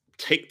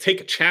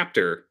take a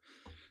chapter,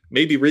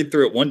 maybe read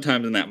through it one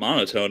time in that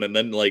monotone, and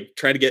then like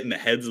try to get in the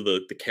heads of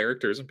the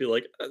characters and be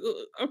like,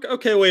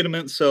 okay, wait a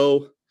minute.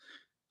 So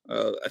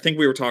I think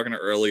we were talking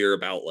earlier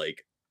about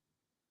like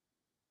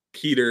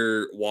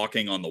Peter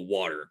walking on the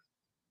water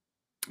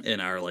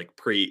in our like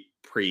pre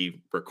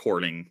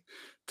recording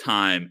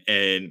time,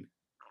 and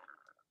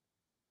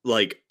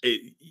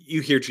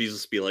you hear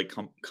Jesus be like,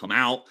 come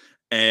out,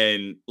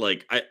 and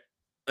like I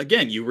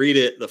again, you read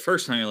it the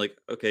first time, you're like,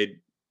 okay,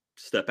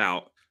 step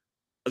out.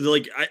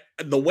 Like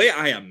the way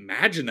I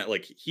imagine that,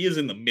 like he is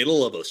in the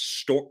middle of a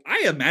storm.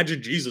 I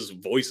imagine Jesus'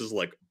 voice is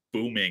like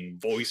booming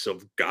voice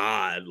of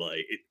God.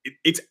 Like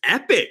it's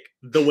epic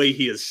the way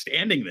he is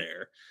standing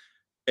there.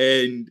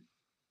 And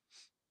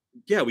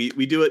yeah, we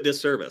do it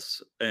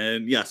disservice.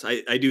 And yes,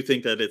 I do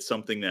think that it's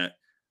something that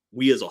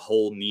we as a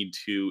whole need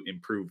to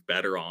improve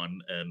better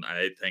on. And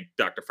I thank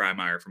Dr.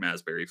 Freimeyer from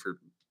Asbury for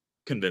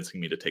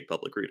convincing me to take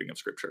public reading of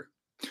scripture.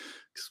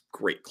 It's a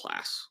great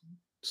class.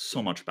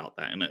 So much about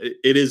that. And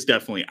it is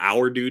definitely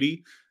our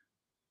duty,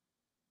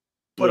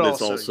 but but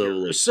it's also also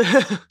like,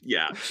 yours.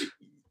 yeah,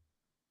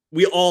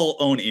 we all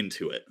own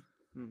into it.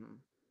 Mhm.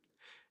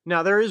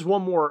 Now there is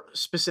one more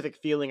specific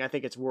feeling I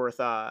think it's worth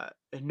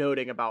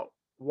noting about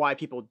why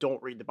people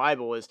don't read the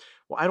Bible is,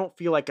 well, I don't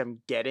feel like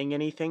I'm getting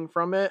anything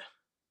from it.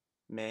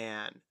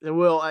 Man,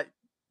 Will,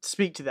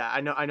 speak to that.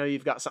 I know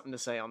you've got something to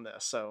say on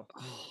this. So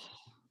Oh,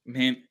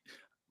 man,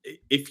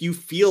 if you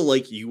feel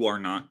like you are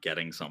not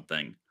getting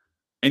something,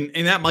 and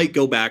that might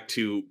go back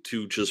to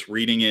just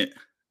reading it,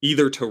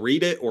 either to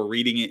read it or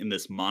reading it in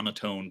this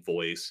monotone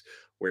voice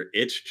where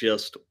it's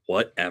just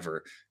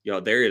whatever.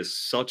 There is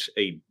such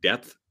a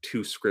depth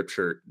to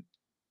scripture.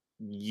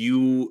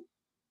 You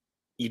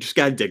you just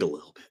got to dig a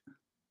little bit.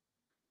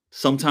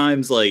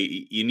 Sometimes, like,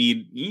 you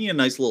need a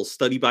nice little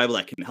study Bible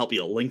that can help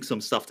you link some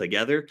stuff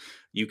together.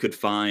 You could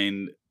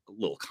find a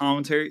little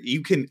commentary.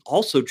 You can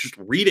also just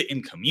read it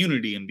in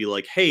community and be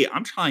like, "Hey,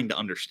 I'm trying to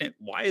understand,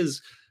 why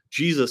is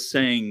Jesus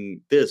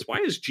saying this? Why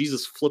is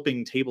Jesus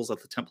flipping tables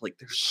at the temple?" Like,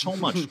 there's so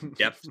much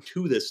depth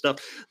to this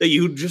stuff that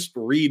you just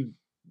read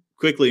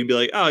quickly and be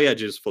like, "Oh yeah,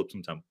 Jesus flipped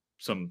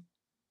some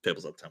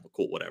tables at the temple.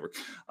 Cool, whatever."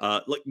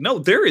 Like, no,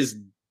 there is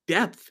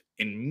depth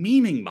and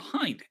meaning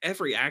behind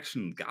every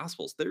action in the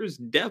Gospels. There is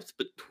depth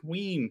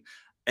between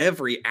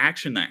every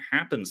action that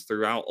happens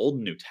throughout Old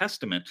and New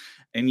Testament,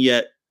 and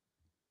yet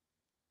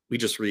we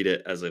just read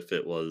it as if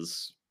it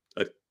was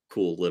a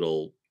cool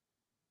little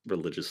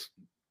religious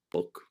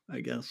book,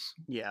 I guess.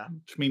 Yeah.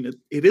 I mean,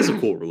 it is a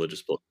cool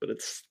religious book, but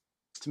it's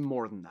It's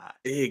more than that.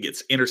 big,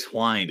 it's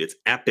intertwined, it's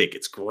epic,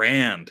 it's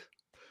grand.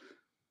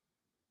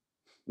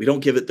 We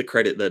don't give it the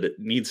credit that it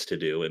needs to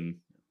do, and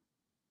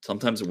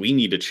sometimes we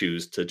need to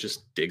choose to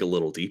just dig a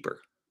little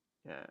deeper.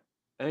 Yeah.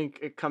 I think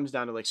it comes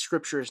down to like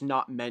scripture is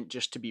not meant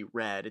just to be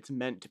read, it's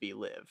meant to be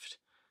lived.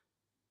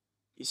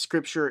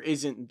 Scripture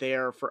isn't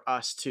there for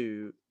us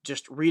to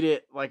just read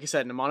it, like I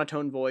said, in a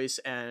monotone voice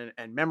and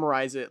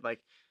memorize it.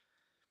 Like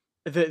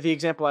the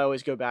example I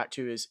always go back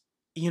to is,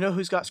 you know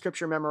who's got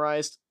scripture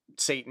memorized?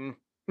 Satan.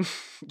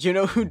 You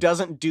know who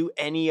doesn't do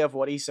any of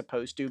what he's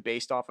supposed to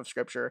based off of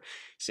scripture?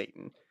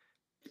 Satan.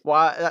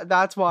 Why?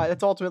 That's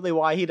ultimately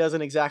why he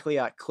doesn't exactly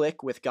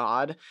click with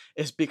God,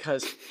 is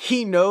because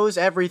he knows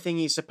everything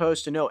he's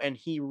supposed to know and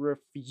he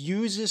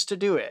refuses to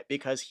do it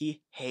because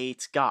he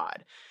hates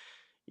God.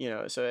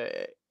 So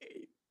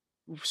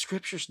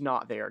scripture's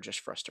not there just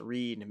for us to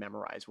read and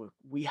memorize.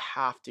 We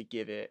have to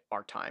give it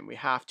our time. We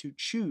have to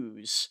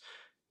choose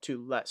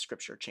to let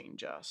scripture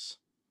change us.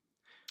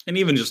 And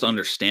even just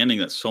understanding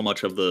that so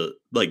much of the,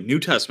 like, New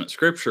Testament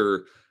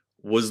scripture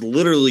was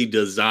literally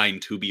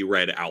designed to be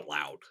read out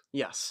loud.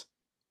 Yes.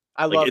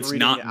 I Like, love it's reading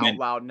not it out meant.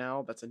 loud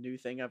now. That's a new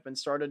thing I've been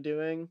started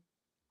doing.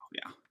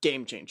 Yeah.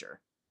 Game changer.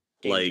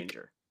 Game Like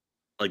changer.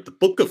 like the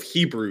book of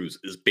Hebrews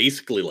is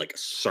basically like a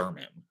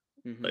sermon.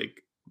 Mm-hmm.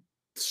 Like,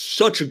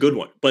 such a good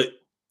one. But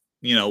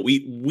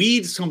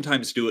we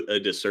sometimes do a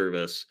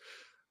disservice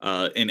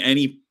in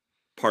any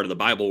part of the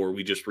Bible where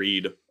we just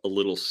read a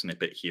little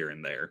snippet here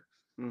and there.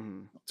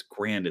 Mm-hmm. It's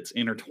grand, it's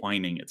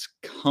intertwining, it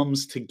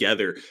comes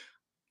together.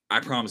 I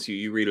promise you,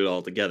 you read it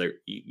all together,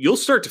 you'll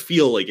start to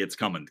feel like it's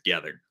coming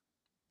together.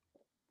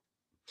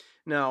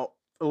 Now,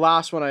 the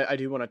last one I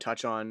do want to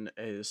touch on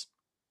is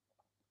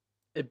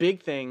a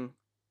big thing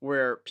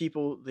where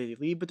people they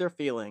lead with their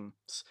feelings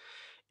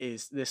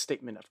is this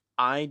statement of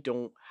I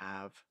don't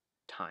have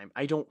time.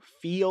 I don't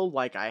feel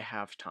like I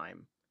have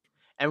time.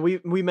 And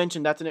we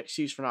mentioned that's an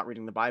excuse for not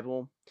reading the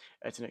Bible.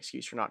 It's an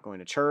excuse for not going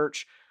to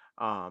church.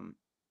 Um,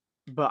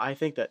 but I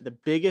think that the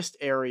biggest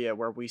area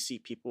where we see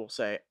people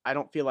say, I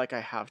don't feel like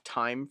I have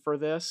time for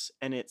this,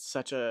 and it's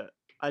such a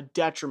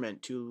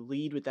detriment to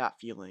lead with that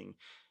feeling,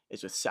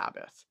 is with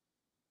Sabbath.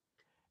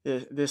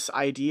 This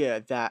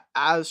idea that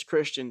as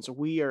Christians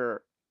we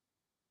are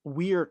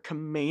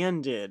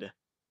commanded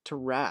to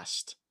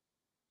rest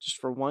just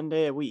for one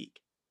day a week.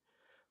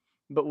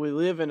 But we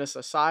live in a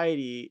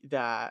society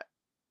that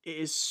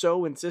is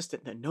so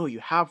insistent that no, you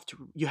have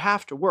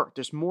to work.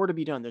 There's more to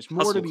be done. There's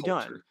more to Hustle be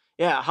done. culture.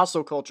 Yeah,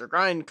 hustle culture,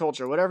 grind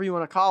culture, whatever you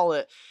want to call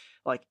it.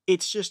 Like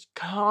it's just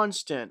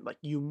constant. Like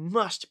you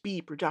must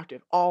be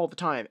productive all the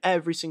time,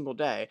 every single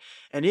day.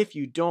 And if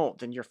you don't,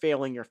 then you're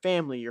failing your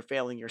family, you're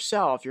failing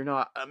yourself, you're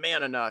not a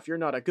man enough, you're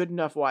not a good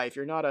enough wife,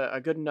 you're not a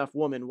good enough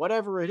woman,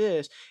 whatever it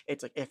is.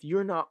 It's like if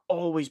you're not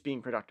always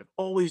being productive,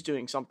 always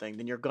doing something,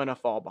 then you're gonna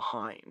fall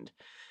behind.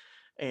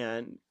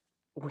 And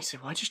we say,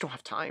 well, I just don't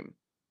have time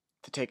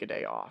to take a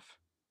day off.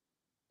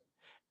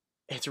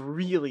 It's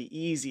really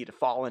easy to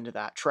fall into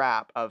that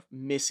trap of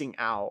missing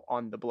out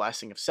on the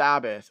blessing of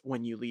Sabbath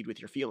when you lead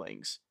with your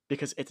feelings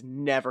because it's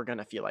never going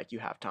to feel like you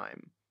have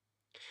time.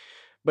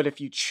 But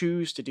if you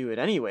choose to do it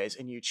anyways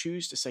and you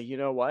choose to say, you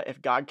know what,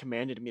 if God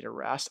commanded me to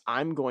rest,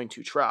 I'm going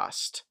to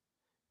trust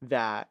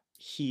that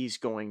he's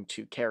going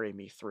to carry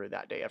me through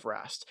that day of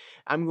rest.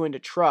 I'm going to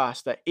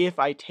trust that if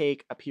I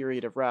take a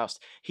period of rest,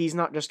 he's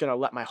not just going to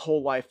let my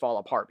whole life fall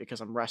apart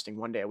because I'm resting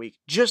one day a week,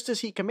 just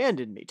as he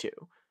commanded me to.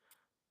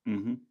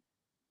 Hmm.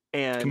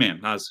 And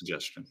Command, not a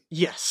suggestion.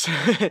 yes,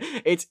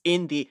 it's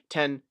in the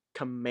 10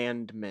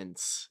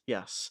 commandments.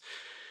 Yes.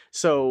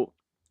 So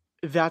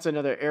that's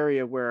another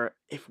area where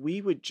if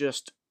we would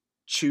just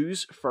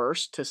choose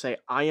first to say,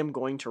 I am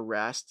going to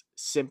rest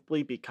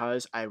simply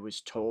because I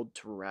was told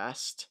to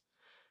rest,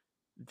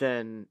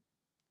 then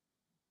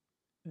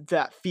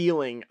that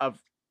feeling of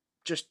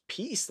just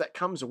peace that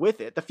comes with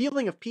it, the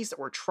feeling of peace that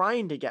we're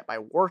trying to get by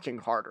working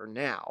harder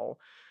now,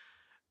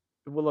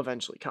 will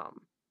eventually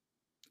come.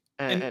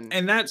 And, and and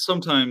and that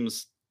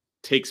sometimes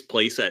takes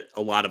place at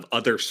a lot of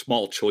other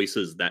small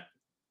choices that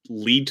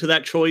lead to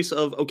that choice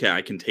of, okay,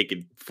 I can take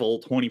a full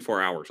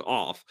 24 hours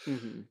off.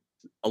 mhm,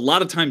 A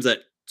lot of times that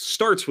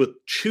starts with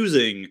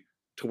choosing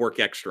to work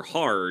extra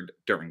hard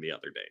during the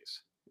other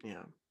days.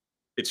 yeah.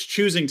 It's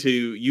choosing to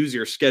use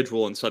your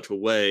schedule in such a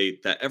way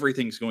that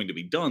everything's going to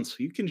be done so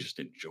you can just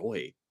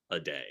enjoy a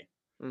day.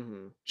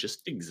 Hmm.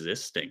 Just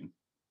existing.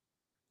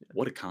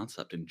 What a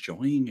concept.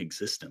 Enjoying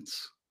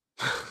existence.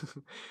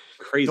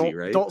 Crazy,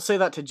 right? Don't say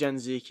that to Gen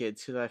Z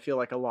kids because I feel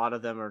like a lot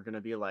of them are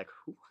gonna be like,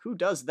 who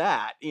does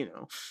that? You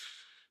know,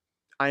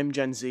 I'm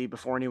Gen Z.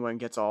 Before anyone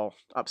gets all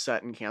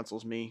upset and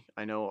cancels me,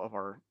 I know of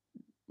our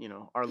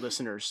our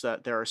listeners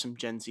that there are some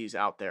Gen Zs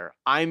out there.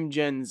 I'm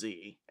Gen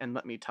Z, and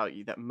let me tell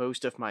you that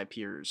most of my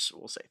peers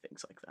will say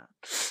things like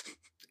that.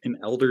 An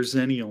elder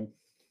zennial.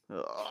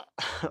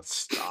 Ugh,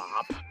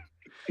 stop.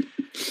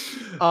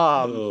 Um,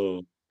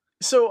 Oh,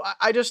 so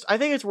I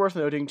think it's worth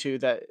noting too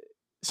that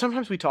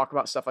sometimes we talk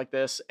about stuff like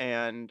this,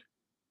 and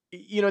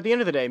at the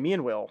end of the day, me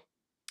and Will,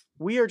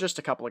 we are just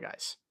a couple of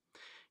guys.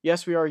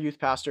 Yes, we are youth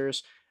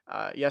pastors.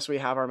 Yes, we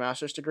have our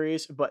master's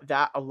degrees, but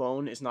that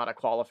alone is not a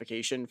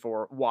qualification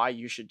for why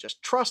you should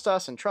just trust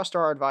us and trust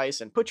our advice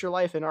and put your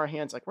life in our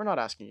hands. Like, we're not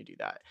asking you to do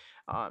that.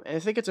 And I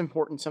think it's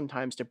important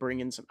sometimes to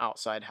bring in some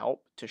outside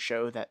help to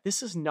show that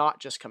this is not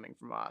just coming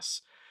from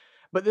us,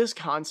 but this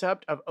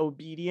concept of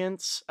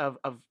obedience, of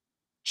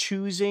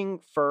choosing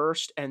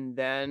first and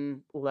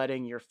then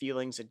letting your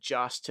feelings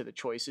adjust to the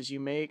choices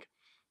you make,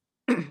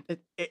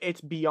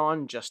 it's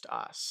beyond just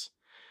us.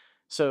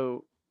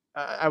 So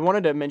I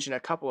wanted to mention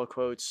a couple of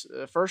quotes.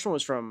 The first one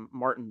was from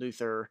Martin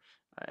Luther,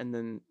 and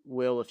then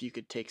Will, if you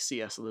could take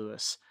C.S.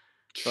 Lewis.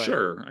 But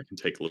sure. I can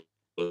take yeah,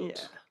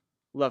 looks.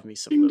 love me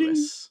some Ding ding.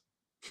 Lewis.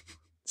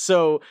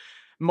 So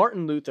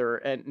Martin Luther,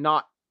 and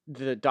not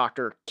the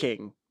Dr.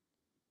 King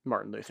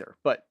Martin Luther,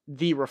 but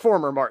the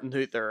reformer Martin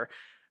Luther,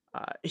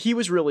 he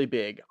was really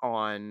big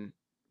on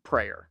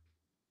prayer.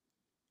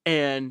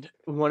 And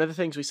one of the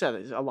things we said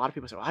is a lot of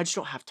people say, well, I just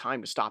don't have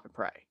time to stop and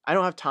pray. I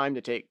don't have time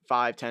to take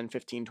 5, 10,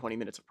 15, 20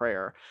 minutes of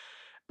prayer.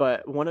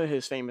 But one of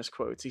his famous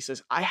quotes, he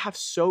says, I have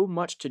so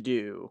much to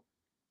do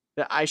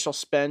that I shall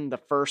spend the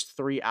first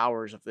 3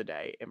 hours of the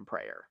day in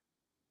prayer.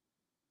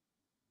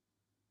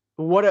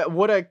 What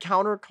a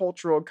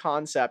countercultural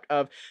concept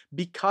of,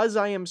 because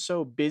I am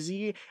so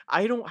busy,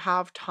 I don't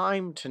have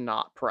time to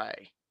not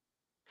pray.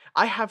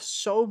 I have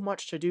so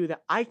much to do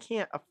that I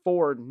can't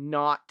afford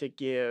not to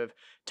give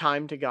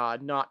time to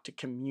God, not to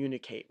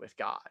communicate with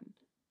God.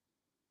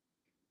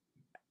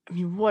 I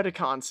mean, what a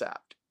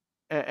concept.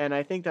 And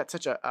I think that's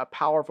such a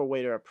powerful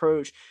way to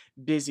approach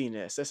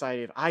busyness. This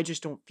idea of, I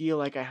just don't feel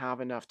like I have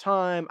enough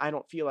time. I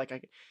don't feel like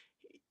I.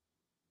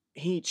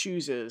 He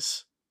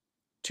chooses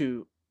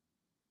to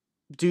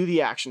do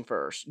the action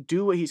first,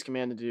 do what he's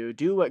commanded to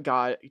do what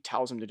God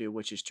tells him to do,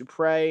 which is to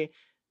pray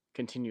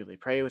continually,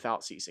 pray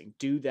without ceasing.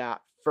 Do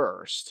that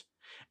first.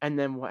 And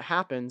then what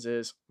happens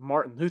is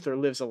Martin Luther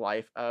lives a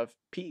life of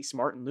peace.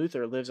 Martin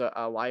Luther lives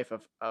a life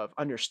of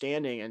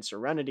understanding and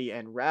serenity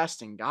and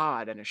rest in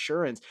God and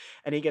assurance.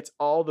 And he gets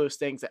all those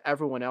things that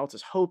everyone else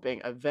is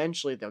hoping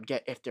eventually they'll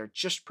get if they're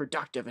just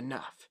productive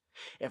enough.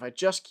 If I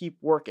just keep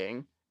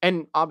working,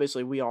 and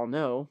obviously we all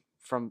know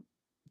from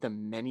the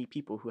many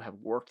people who have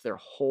worked their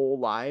whole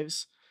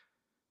lives,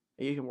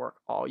 you can work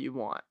all you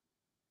want,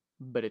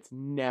 but it's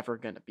never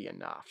going to be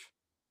enough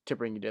to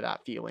bring you to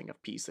that feeling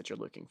of peace that you're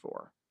looking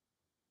for.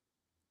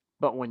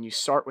 But when you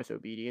start with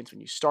obedience,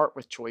 when you start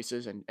with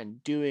choices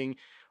and doing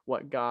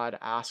what God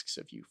asks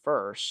of you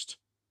first,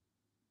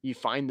 you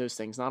find those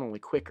things not only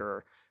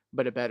quicker,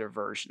 but a better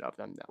version of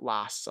them that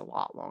lasts a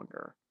lot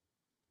longer.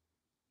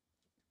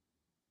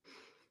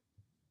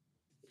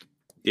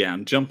 Yeah,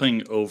 I'm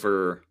jumping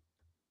over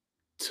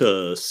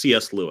to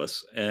C.S.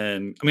 Lewis,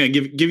 and I'm going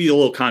to give you a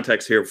little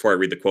context here before I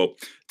read the quote.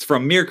 It's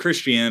from Mere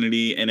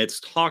Christianity, and it's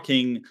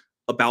talking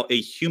about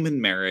a human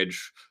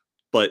marriage,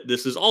 but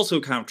this is also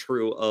kind of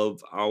true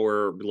of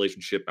our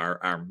relationship,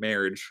 our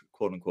marriage,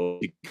 quote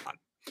unquote, to God.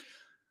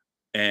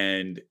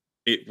 And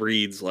it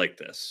reads like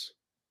this: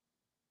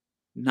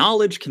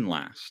 knowledge can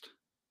last,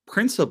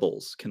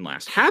 principles can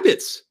last,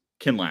 habits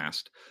can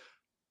last,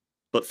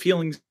 but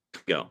feelings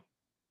go.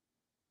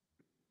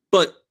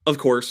 But of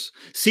course,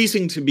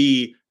 ceasing to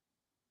be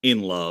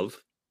in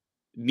love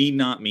need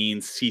not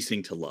mean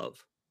ceasing to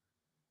love.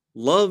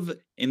 Love,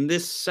 in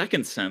this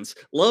second sense,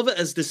 love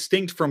as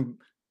distinct from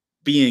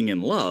being in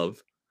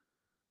love,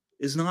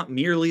 is not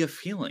merely a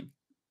feeling.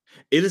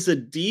 It is a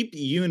deep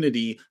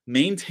unity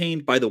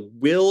maintained by the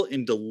will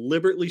and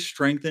deliberately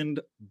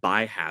strengthened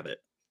by habit.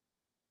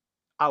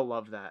 I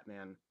love that,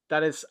 man.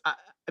 That is,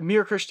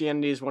 Mere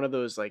Christianity is one of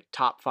those like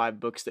top 5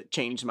 books that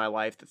changed my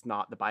life. That's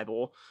not the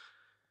Bible.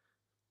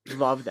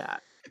 Love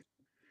that.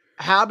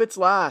 Habits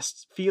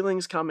last,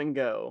 feelings come and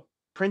go,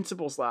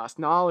 principles last,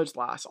 knowledge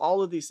lasts,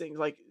 all of these things,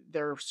 like,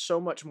 they're so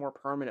much more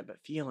permanent,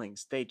 but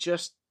feelings,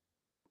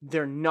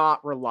 they're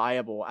not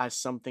reliable as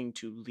something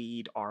to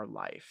lead our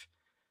life.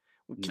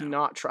 We No.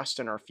 cannot trust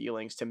in our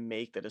feelings to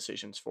make the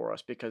decisions for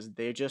us because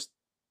they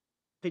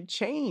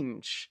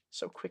change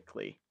so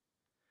quickly.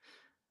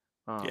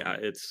 Yeah,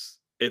 Um,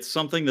 it's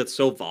something that's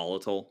so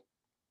volatile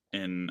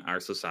in our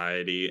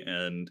society,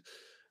 and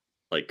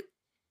like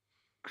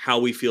how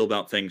we feel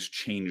about things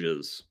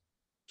changes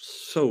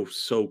so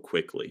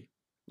quickly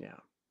yeah.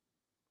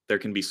 there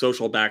can be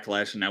social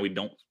backlash, and now we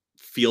don't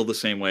feel the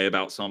same way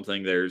about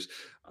something. There's,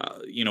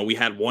 we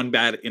had one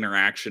bad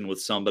interaction with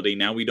somebody.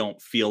 Now we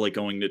don't feel like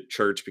going to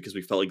church because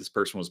we felt like this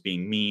person was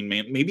being mean.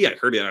 Man, maybe I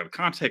heard it out of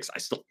context. I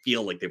still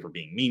feel like they were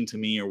being mean to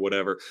me or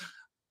whatever.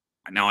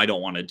 Now I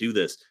don't want to do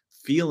this.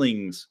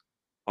 Feelings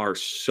are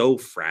so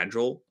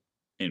fragile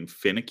and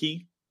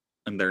finicky,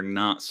 and they're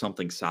not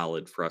something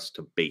solid for us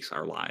to base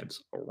our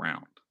lives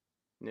around.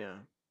 Yeah.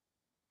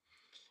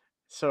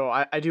 So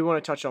I do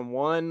want to touch on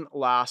one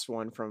last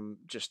one from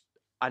just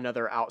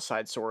another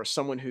outside source,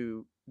 someone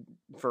who,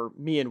 for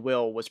me and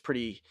Will, was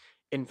pretty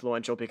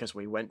influential because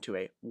we went to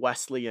a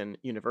Wesleyan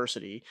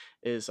university,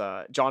 is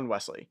John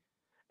Wesley.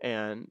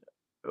 And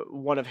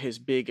one of his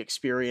big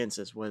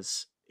experiences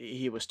was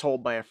he was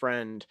told by a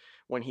friend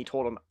when he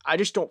told him, I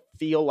just don't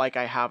feel like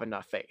I have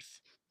enough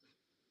faith.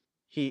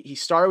 He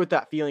started with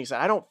that feeling. He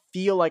said, I don't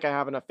feel like I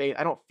have enough faith.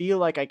 I don't feel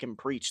like I can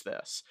preach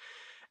this.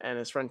 And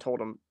his friend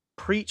told him,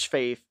 preach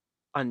faith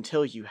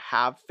until you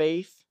have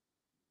faith,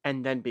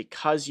 and then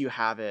because you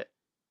have it,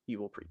 you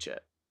will preach it.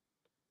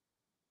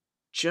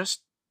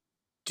 Just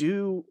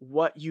do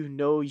what you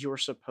know you're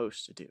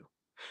supposed to do.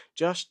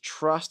 Just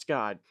trust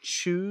God.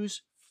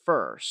 Choose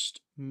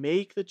first.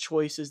 Make the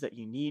choices that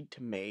you need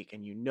to make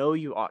and you know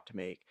you ought to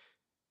make.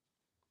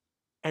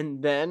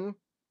 And then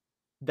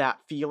that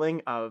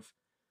feeling of,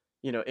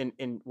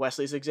 in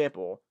Wesley's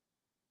example,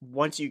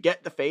 once you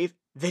get the faith,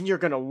 then you're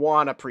going to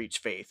want to preach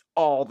faith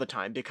all the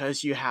time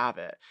because you have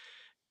it.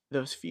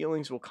 Those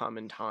feelings will come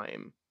in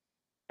time.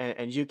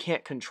 And you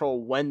can't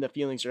control when the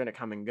feelings are going to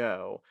come and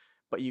go,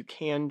 but you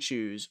can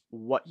choose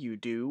what you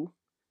do.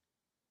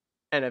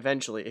 And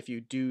eventually, if you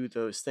do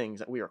those things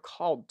that we are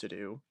called to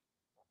do,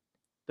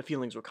 the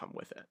feelings will come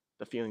with it.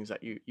 The feelings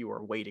that you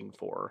are waiting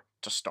for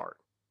to start.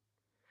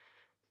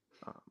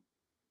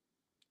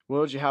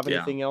 Will, did you have Yeah.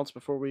 anything else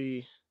before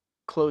we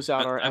close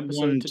out our I episode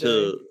wanted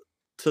today?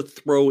 to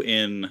throw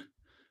in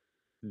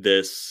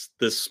this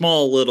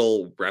small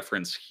little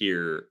reference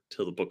here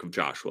to the book of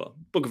Joshua.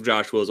 Book of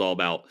Joshua is all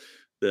about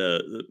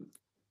the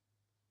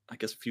I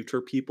guess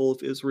future people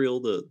of Israel,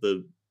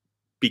 the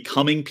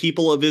becoming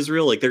people of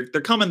Israel. Like they're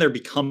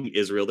becoming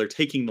Israel. They're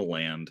taking the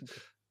land.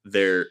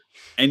 They're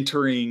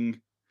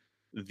entering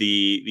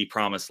the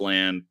promised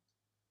land,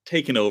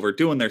 taking over,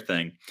 doing their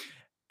thing.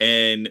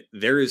 And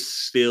there is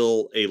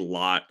still a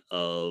lot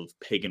of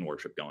pagan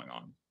worship going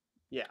on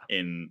Yeah.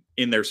 in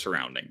their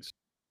surroundings.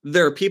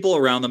 There are people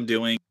around them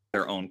doing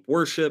their own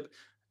worship,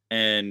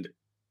 and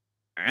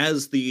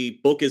as the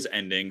book is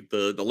ending,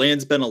 the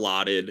land's been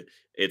allotted,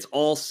 it's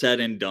all said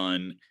and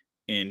done,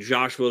 and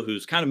Joshua,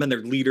 who's kind of been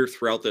their leader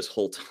throughout this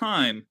whole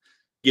time,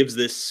 gives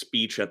this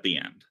speech at the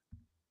end.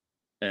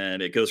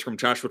 And it goes from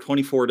Joshua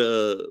 24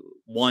 to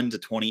 1 to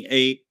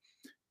 28,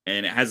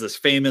 and it has this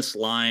famous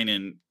line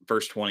in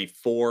verse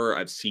 24.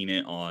 I've seen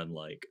it on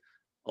like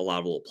a lot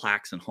of little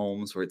plaques and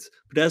homes where it's,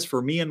 but as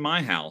for me and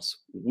my house,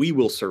 we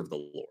will serve the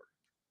Lord.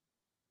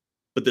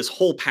 But this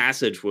whole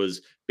passage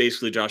was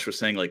basically Joshua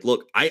saying, like,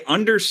 look, I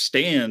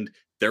understand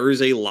there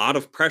is a lot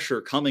of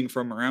pressure coming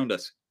from around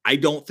us. I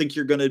don't think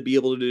you're going to be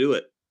able to do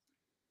it.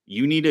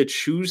 You need to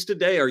choose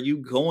today. Are you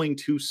going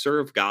to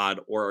serve God,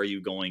 or are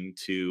you going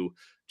to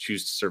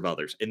choose to serve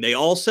others? And they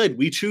all said,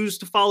 we choose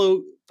to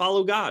follow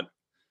God.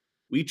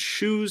 We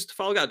choose to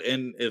follow God.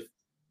 And if,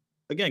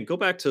 again, go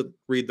back to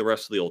read the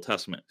rest of the Old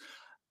Testament,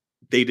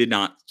 they did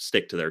not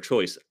stick to their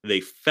choice.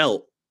 They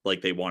felt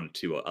like they wanted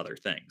to other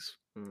things.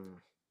 Mm.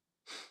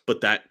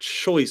 But that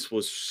choice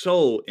was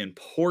so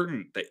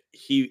important that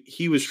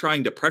he was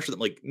trying to pressure them,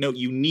 like, no,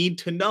 you need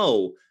to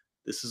know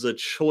this is a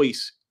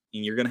choice,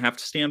 and you're going to have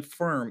to stand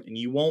firm, and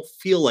you won't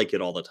feel like it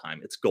all the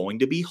time. It's going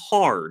to be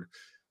hard,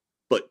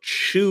 but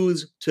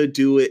choose to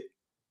do it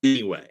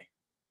anyway.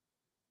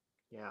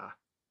 Yeah.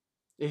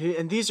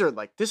 And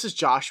this is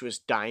Joshua's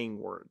dying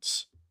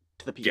words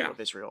to the people Yeah. of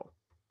Israel.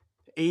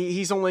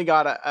 He's only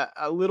got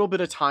a little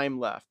bit of time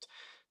left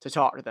to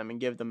talk to them and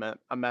give them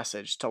a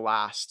message to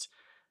last.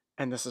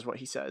 And this is what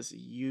he says: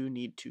 you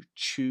need to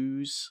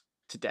choose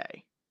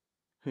today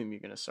whom you're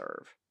going to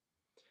serve.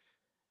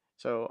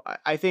 So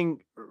I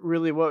think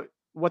really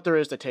what there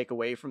is to take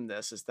away from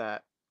this is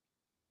that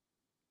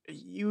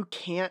you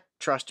can't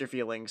trust your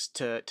feelings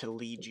to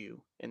lead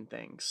you in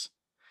things.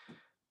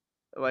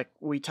 Like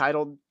we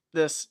titled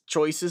this,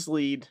 choices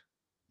lead,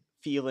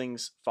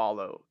 feelings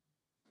follow.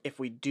 If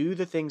we do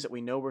the things that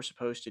we know we're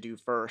supposed to do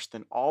first,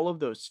 then all of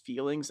those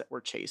feelings that we're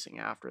chasing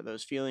after,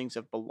 those feelings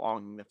of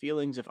belonging, the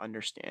feelings of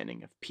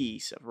understanding, of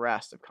peace, of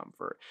rest, of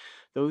comfort,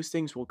 those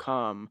things will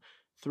come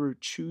through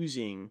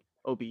choosing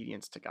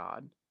obedience to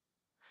God.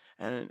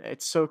 And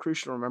it's so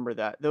crucial to remember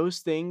that those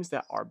things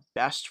that are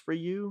best for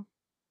you,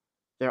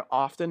 they're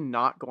often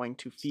not going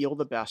to feel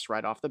the best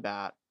right off the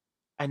bat,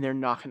 and they're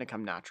not going to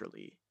come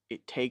naturally.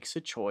 It takes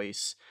a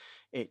choice,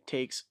 it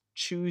takes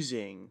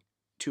choosing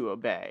to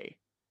obey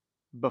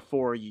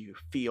before you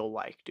feel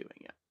like doing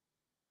it.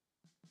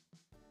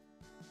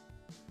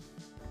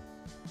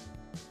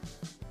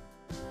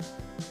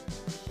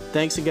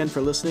 Thanks again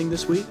for listening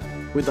this week.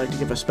 We'd like to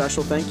give a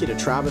special thank you to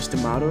Travis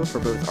D'Amato for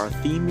both our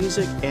theme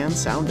music and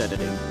sound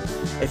editing.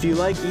 If you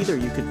like either,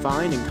 you can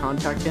find and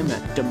contact him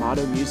at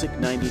D'Amato Music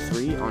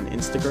 93 on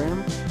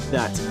Instagram.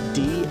 That's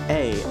DAMATO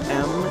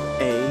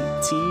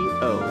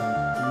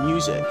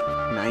Music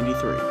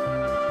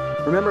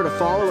 93. Remember to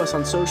follow us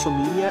on social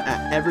media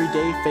at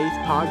Everyday Faith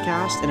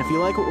Podcast, and if you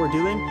like what we're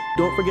doing,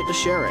 don't forget to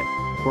share it.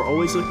 We're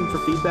always looking for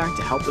feedback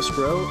to help us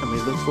grow, and we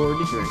look forward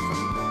to hearing from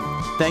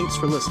you. Thanks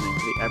for listening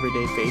to the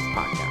Everyday Faith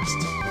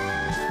Podcast.